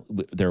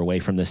 they're away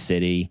from the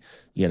city,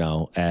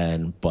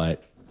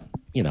 but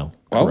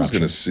I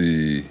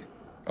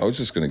was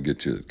just going to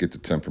get the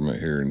temperament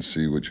here and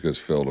see what you guys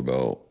felt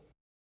about.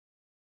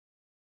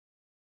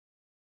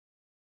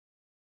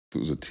 If it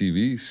was a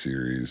TV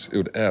series, it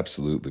would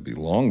absolutely be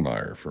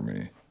Longmire for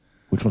me.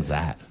 Which one's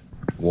that?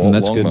 Walt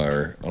That's good.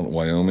 Longmire on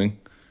Wyoming.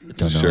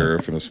 Don't know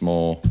Sheriff in a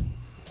small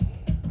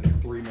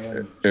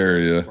Three-man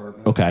area.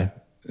 Okay.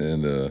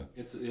 And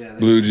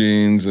blue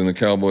jeans and a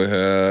cowboy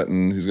hat,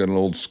 and he's got an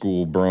old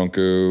school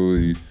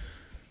Bronco.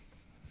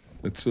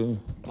 It's For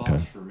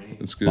me.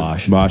 it's good.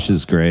 Bosch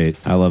is great.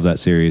 I love that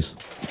series.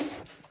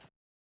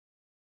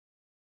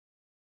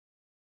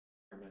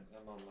 I'm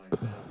on my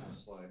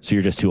slide. So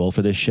you're just too old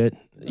for this shit?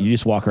 You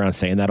just walk around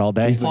saying that all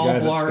day? He's the Paul guy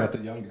that's Blart. got the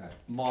young guy.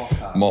 Mall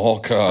cop. Mall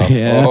cop.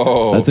 Yeah,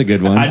 Oh, that's a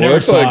good one. I never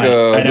that's saw like it.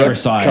 I is never that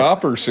saw it.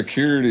 Cop or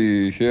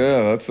security?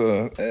 Yeah, that's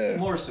a.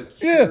 More Yeah,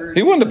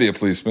 security. he wanted to be a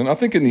policeman. I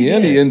think in the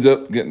end he ends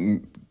up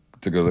getting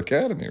to go to the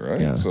academy,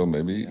 right? Yeah. So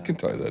maybe you can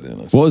tie that in.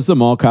 What was the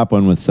mall cop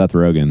one with Seth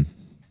Rogen?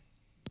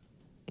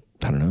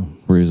 I don't know.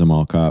 Where he's a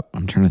mall cop.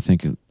 I'm trying to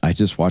think. I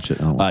just watched it.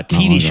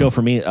 TV show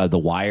for me, The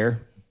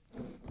Wire.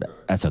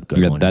 That's a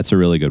good one. That's a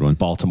really good one.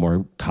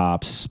 Baltimore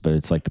cops, but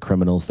it's like the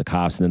criminals, the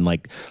cops, and then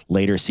like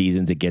later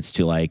seasons it gets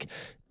to like,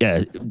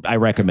 I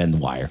recommend The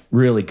Wire.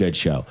 Really good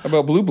show. How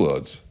about Blue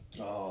Bloods?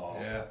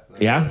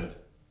 Yeah?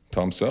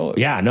 Tom Selleck.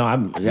 Yeah,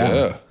 no,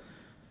 Yeah.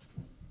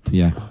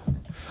 Yeah.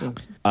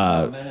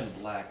 Men in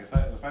Black.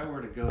 If I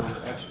were to go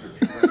extra.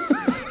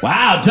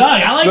 Wow,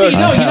 Doug, I like that. You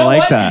I know like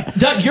what? that.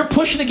 Doug, you're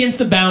pushing against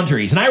the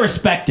boundaries, and I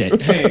respect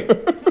it. Hey,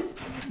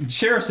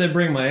 Sheriff said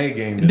bring my A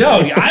game. No,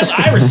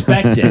 I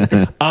respect it.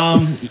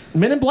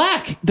 Men in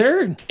Black,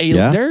 they're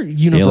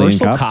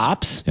universal Alien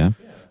cops. Yeah.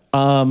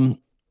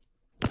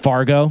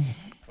 Fargo.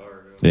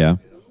 Yeah.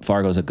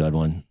 Fargo's a good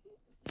one.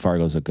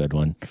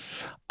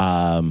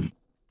 I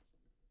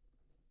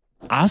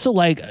also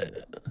like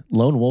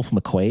Lone Wolf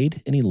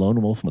McQuaid. Any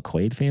Lone Wolf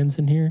McQuaid fans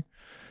in here?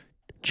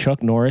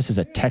 Chuck Norris is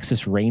a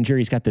Texas Ranger.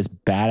 He's got this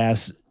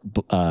badass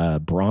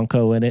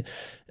Bronco in it.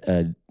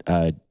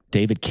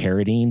 David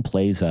Carradine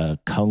plays a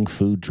kung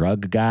fu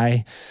drug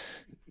guy.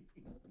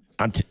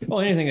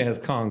 Well, anything that has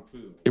kung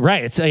fu.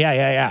 Right. It's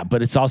yeah.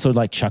 But it's also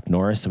like Chuck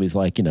Norris. So he's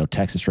like,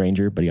 Texas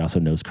Ranger, but he also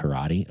knows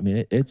karate. I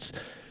mean,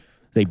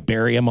 they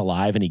bury him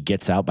alive and he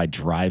gets out by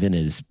driving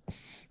his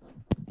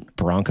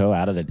Bronco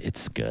out of it.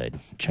 It's good.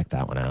 Check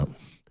that one out.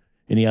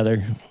 Any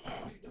other?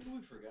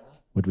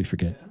 What did we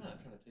forget? I'm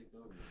not trying to take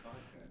over the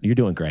podcast. You're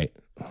doing great.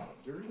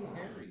 Dirty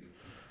Harry.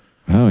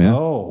 Oh yeah.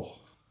 Oh,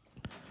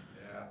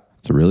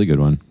 It's a really good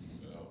one.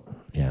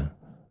 Yeah.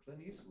 Clint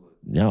Eastwood.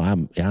 No,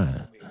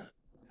 yeah.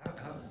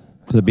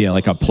 Would it be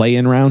like a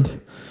play-in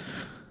round?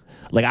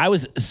 Like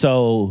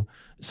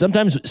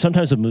sometimes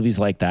with movies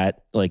like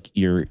that, like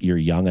you're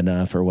young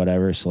enough or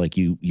whatever, so like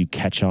you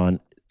catch on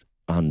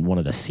one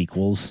of the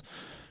sequels,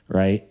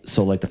 right?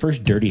 So like the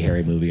first Dirty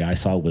Harry movie I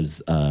saw was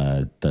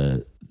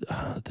the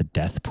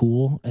Death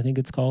Pool, I think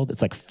it's called.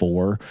 It's like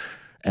 4,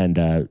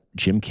 and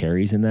Jim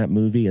Carrey's in that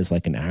movie as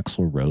like an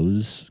Axl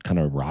Rose kind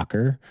of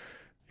rocker.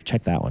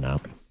 Check that one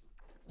out.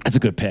 That's a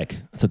good pick.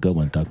 That's a good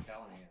one, Doug.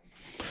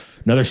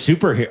 Another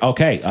superhero.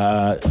 Okay,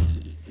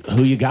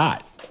 who you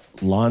got?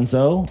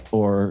 Lonzo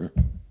or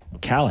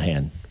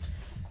Callahan?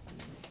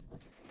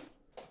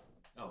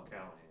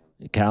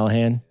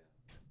 Callahan.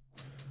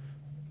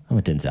 I'm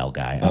a Denzel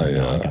guy. I don't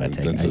know. I gotta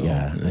take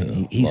Denzel,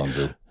 it. He's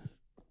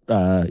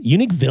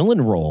unique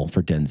villain role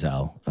for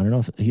Denzel. I don't know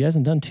if he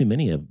hasn't done too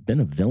many. Been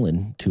a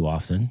villain too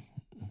often.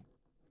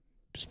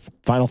 Just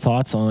final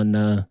thoughts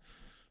on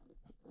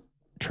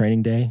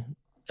training day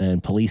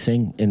and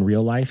policing in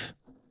real life.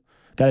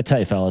 Got to tell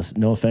you, fellas,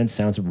 no offense,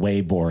 sounds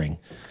way boring.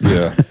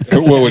 Yeah.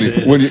 Well,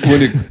 when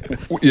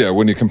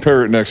you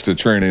compare it next to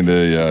training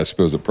day, yeah, I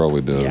suppose it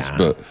probably does. Yeah.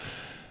 But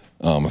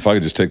if I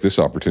could just take this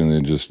opportunity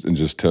and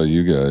just tell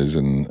you guys,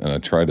 and I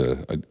try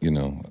to,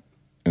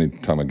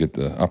 anytime I get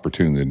the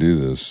opportunity to do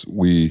this,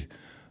 we,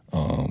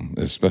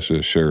 especially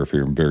as sheriff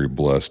here, I'm very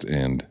blessed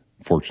and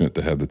fortunate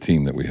to have the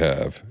team that we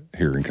have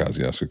here in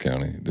Kosciusko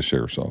County, the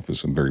sheriff's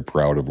office. I'm very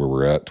proud of where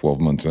we're at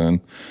 12 months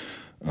in.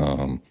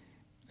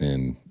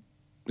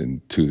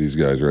 And two of these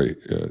guys,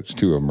 it's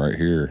two of them right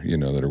here,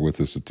 that are with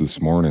us this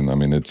morning. I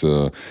mean, it's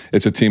a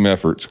team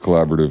effort. It's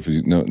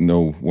collaborative.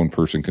 No one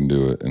person can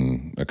do it,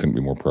 and I couldn't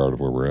be more proud of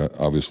where we're at.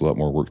 Obviously, a lot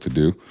more work to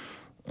do,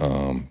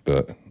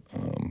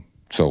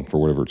 so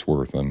for whatever it's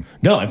worth, and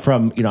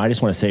from I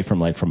just want to say from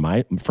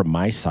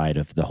my side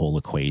of the whole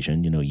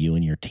equation, you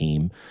and your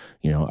team,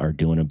 are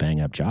doing a bang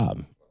up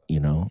job.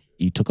 You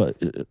took a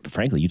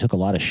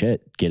lot of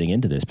shit getting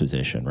into this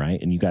position,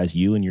 right? And you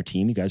and your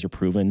team, you guys are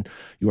proven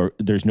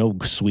there's no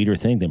sweeter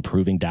thing than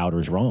proving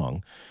doubters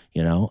wrong,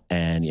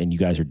 and you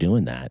guys are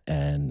doing that.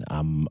 And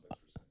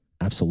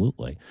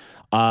absolutely.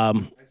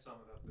 Yeah.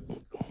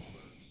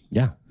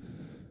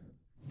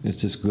 It's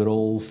just good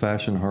old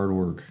fashioned hard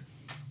work.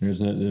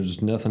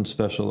 There's nothing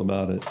special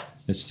about it.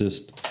 It's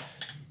just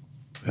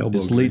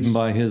leading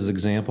by his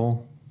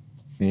example.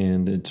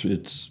 And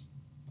it's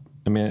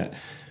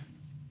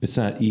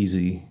not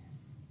easy,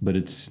 but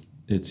it's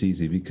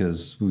easy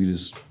because we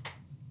just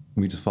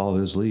follow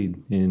his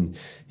lead, and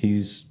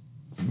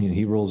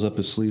he rolls up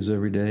his sleeves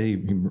every day.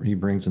 He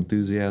brings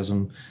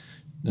enthusiasm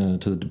to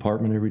the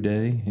department every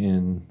day,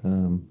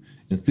 and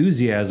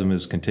enthusiasm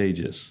is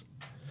contagious,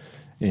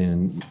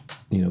 and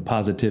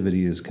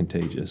positivity is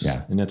contagious.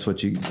 Yeah, and that's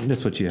what you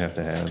have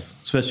to have,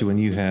 especially when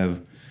you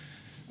have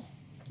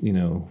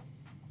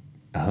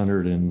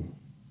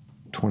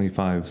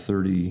 125,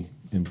 30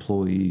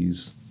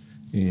 employees.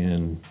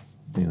 And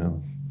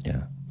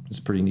yeah, it's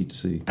pretty neat to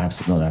see.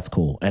 Absolutely, no, that's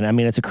cool. And I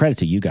mean, it's a credit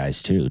to you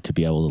guys too to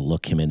be able to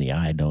look him in the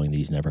eye, knowing that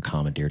he's never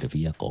commandeered a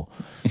vehicle.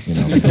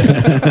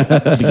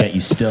 Yet you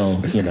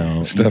still,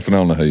 Stephen, I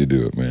don't know how you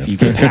do it, man. You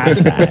get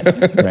past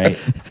that, right?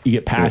 You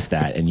get past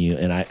that,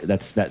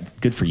 that's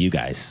good for you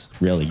guys.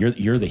 Really,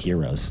 you're the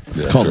heroes.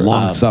 It's called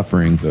long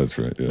suffering. That's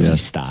right. Yeah.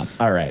 Just stop.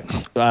 All right.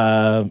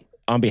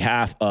 On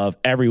behalf of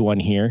everyone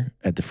here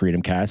at the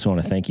Freedom Cats, I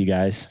want to thank you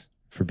guys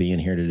for being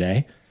here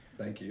today.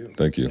 Thank you.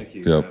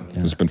 Yep.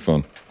 It's been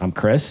fun. I'm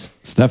Chris.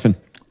 Stefan.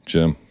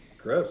 Jim.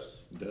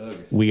 Chris. Doug.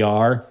 We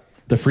are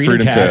the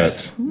Freedom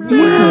Cats.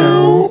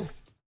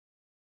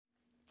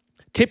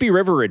 Tippy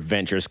River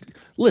Adventures.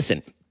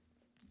 Listen,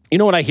 you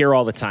know what I hear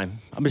all the time?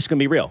 I'm just going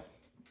to be real.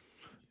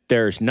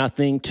 There's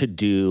nothing to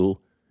do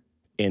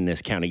in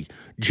this county.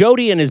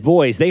 Jody and his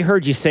boys, they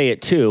heard you say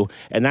it too,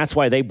 and that's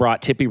why they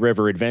brought Tippy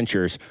River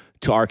Adventures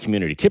to our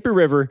community. Tippy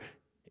River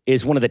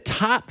is one of the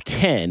top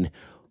 10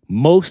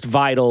 most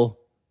vital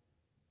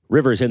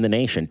rivers in the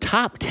nation.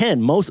 Top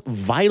 10 most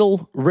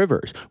vital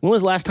rivers. When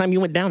was the last time you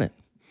went down it?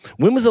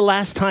 When was the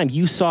last time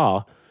you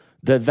saw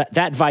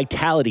that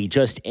vitality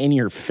just in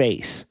your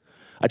face?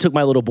 I took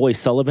my little boy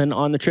Sullivan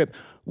on the trip.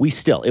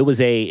 It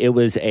was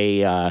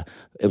a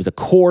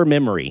core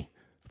memory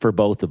for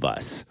both of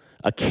us.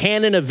 A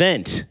canon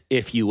event,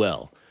 if you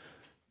will.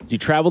 As you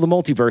travel the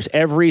multiverse,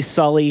 every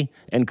Sully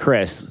and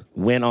Chris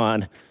went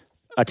on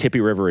a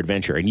Tippy River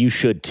adventure, and you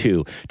should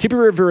too. Tippy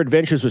River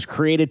Adventures was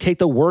created to take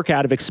the work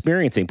out of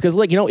experiencing, because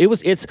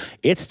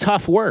it's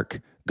tough work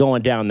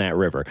going down that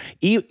river.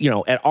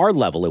 At our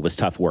level, it was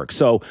tough work.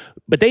 So,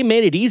 but they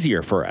made it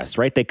easier for us,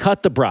 right? They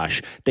cut the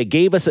brush. They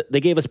gave us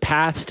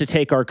paths to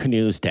take our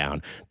canoes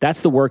down.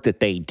 That's the work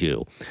that they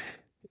do.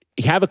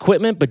 You have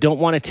equipment but don't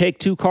want to take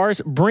 2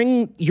 cars?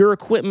 Bring your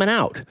equipment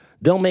out.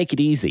 They'll make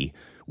it easy.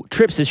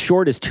 Trips as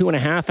short as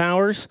 2.5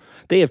 hours.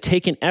 They have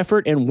taken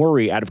effort and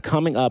worry out of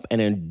coming up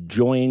and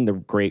enjoying the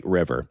great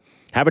river.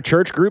 Have a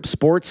church group,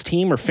 sports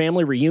team, or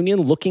family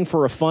reunion looking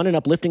for a fun and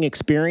uplifting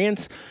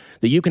experience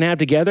that you can have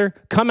together?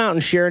 Come out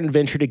and share an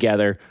adventure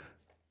together,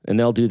 and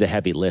they'll do the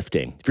heavy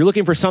lifting. If you're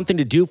looking for something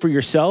to do for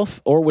yourself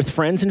or with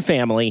friends and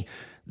family,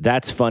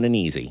 that's fun and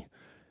easy.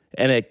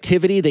 An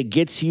activity that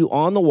gets you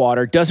on the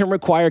water, doesn't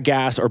require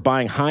gas or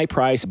buying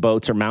high-priced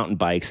boats or mountain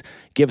bikes.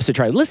 Give us a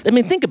try.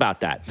 Listen, think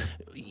about that.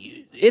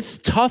 It's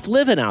tough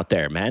living out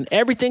there, man.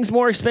 Everything's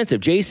more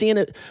expensive. JC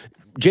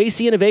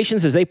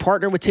Innovations, as they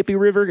partner with Tippy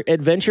River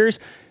Adventures,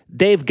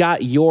 they've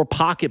got your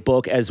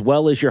pocketbook as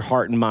well as your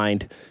heart and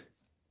mind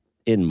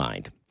in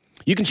mind.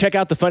 You can check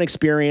out the fun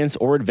experience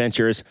or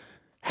adventures,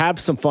 have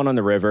some fun on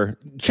the river.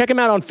 Check them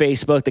out on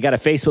Facebook. They got a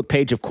Facebook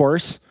page, of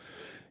course.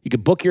 You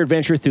can book your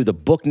adventure through the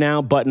Book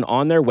Now button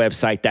on their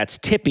website. That's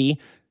Tippy,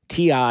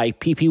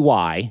 Tippy,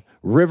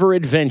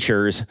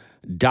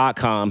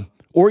 riveradventures.com.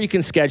 or you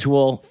can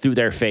schedule through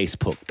their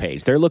Facebook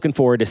page. They're looking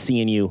forward to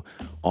seeing you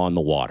on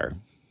the water.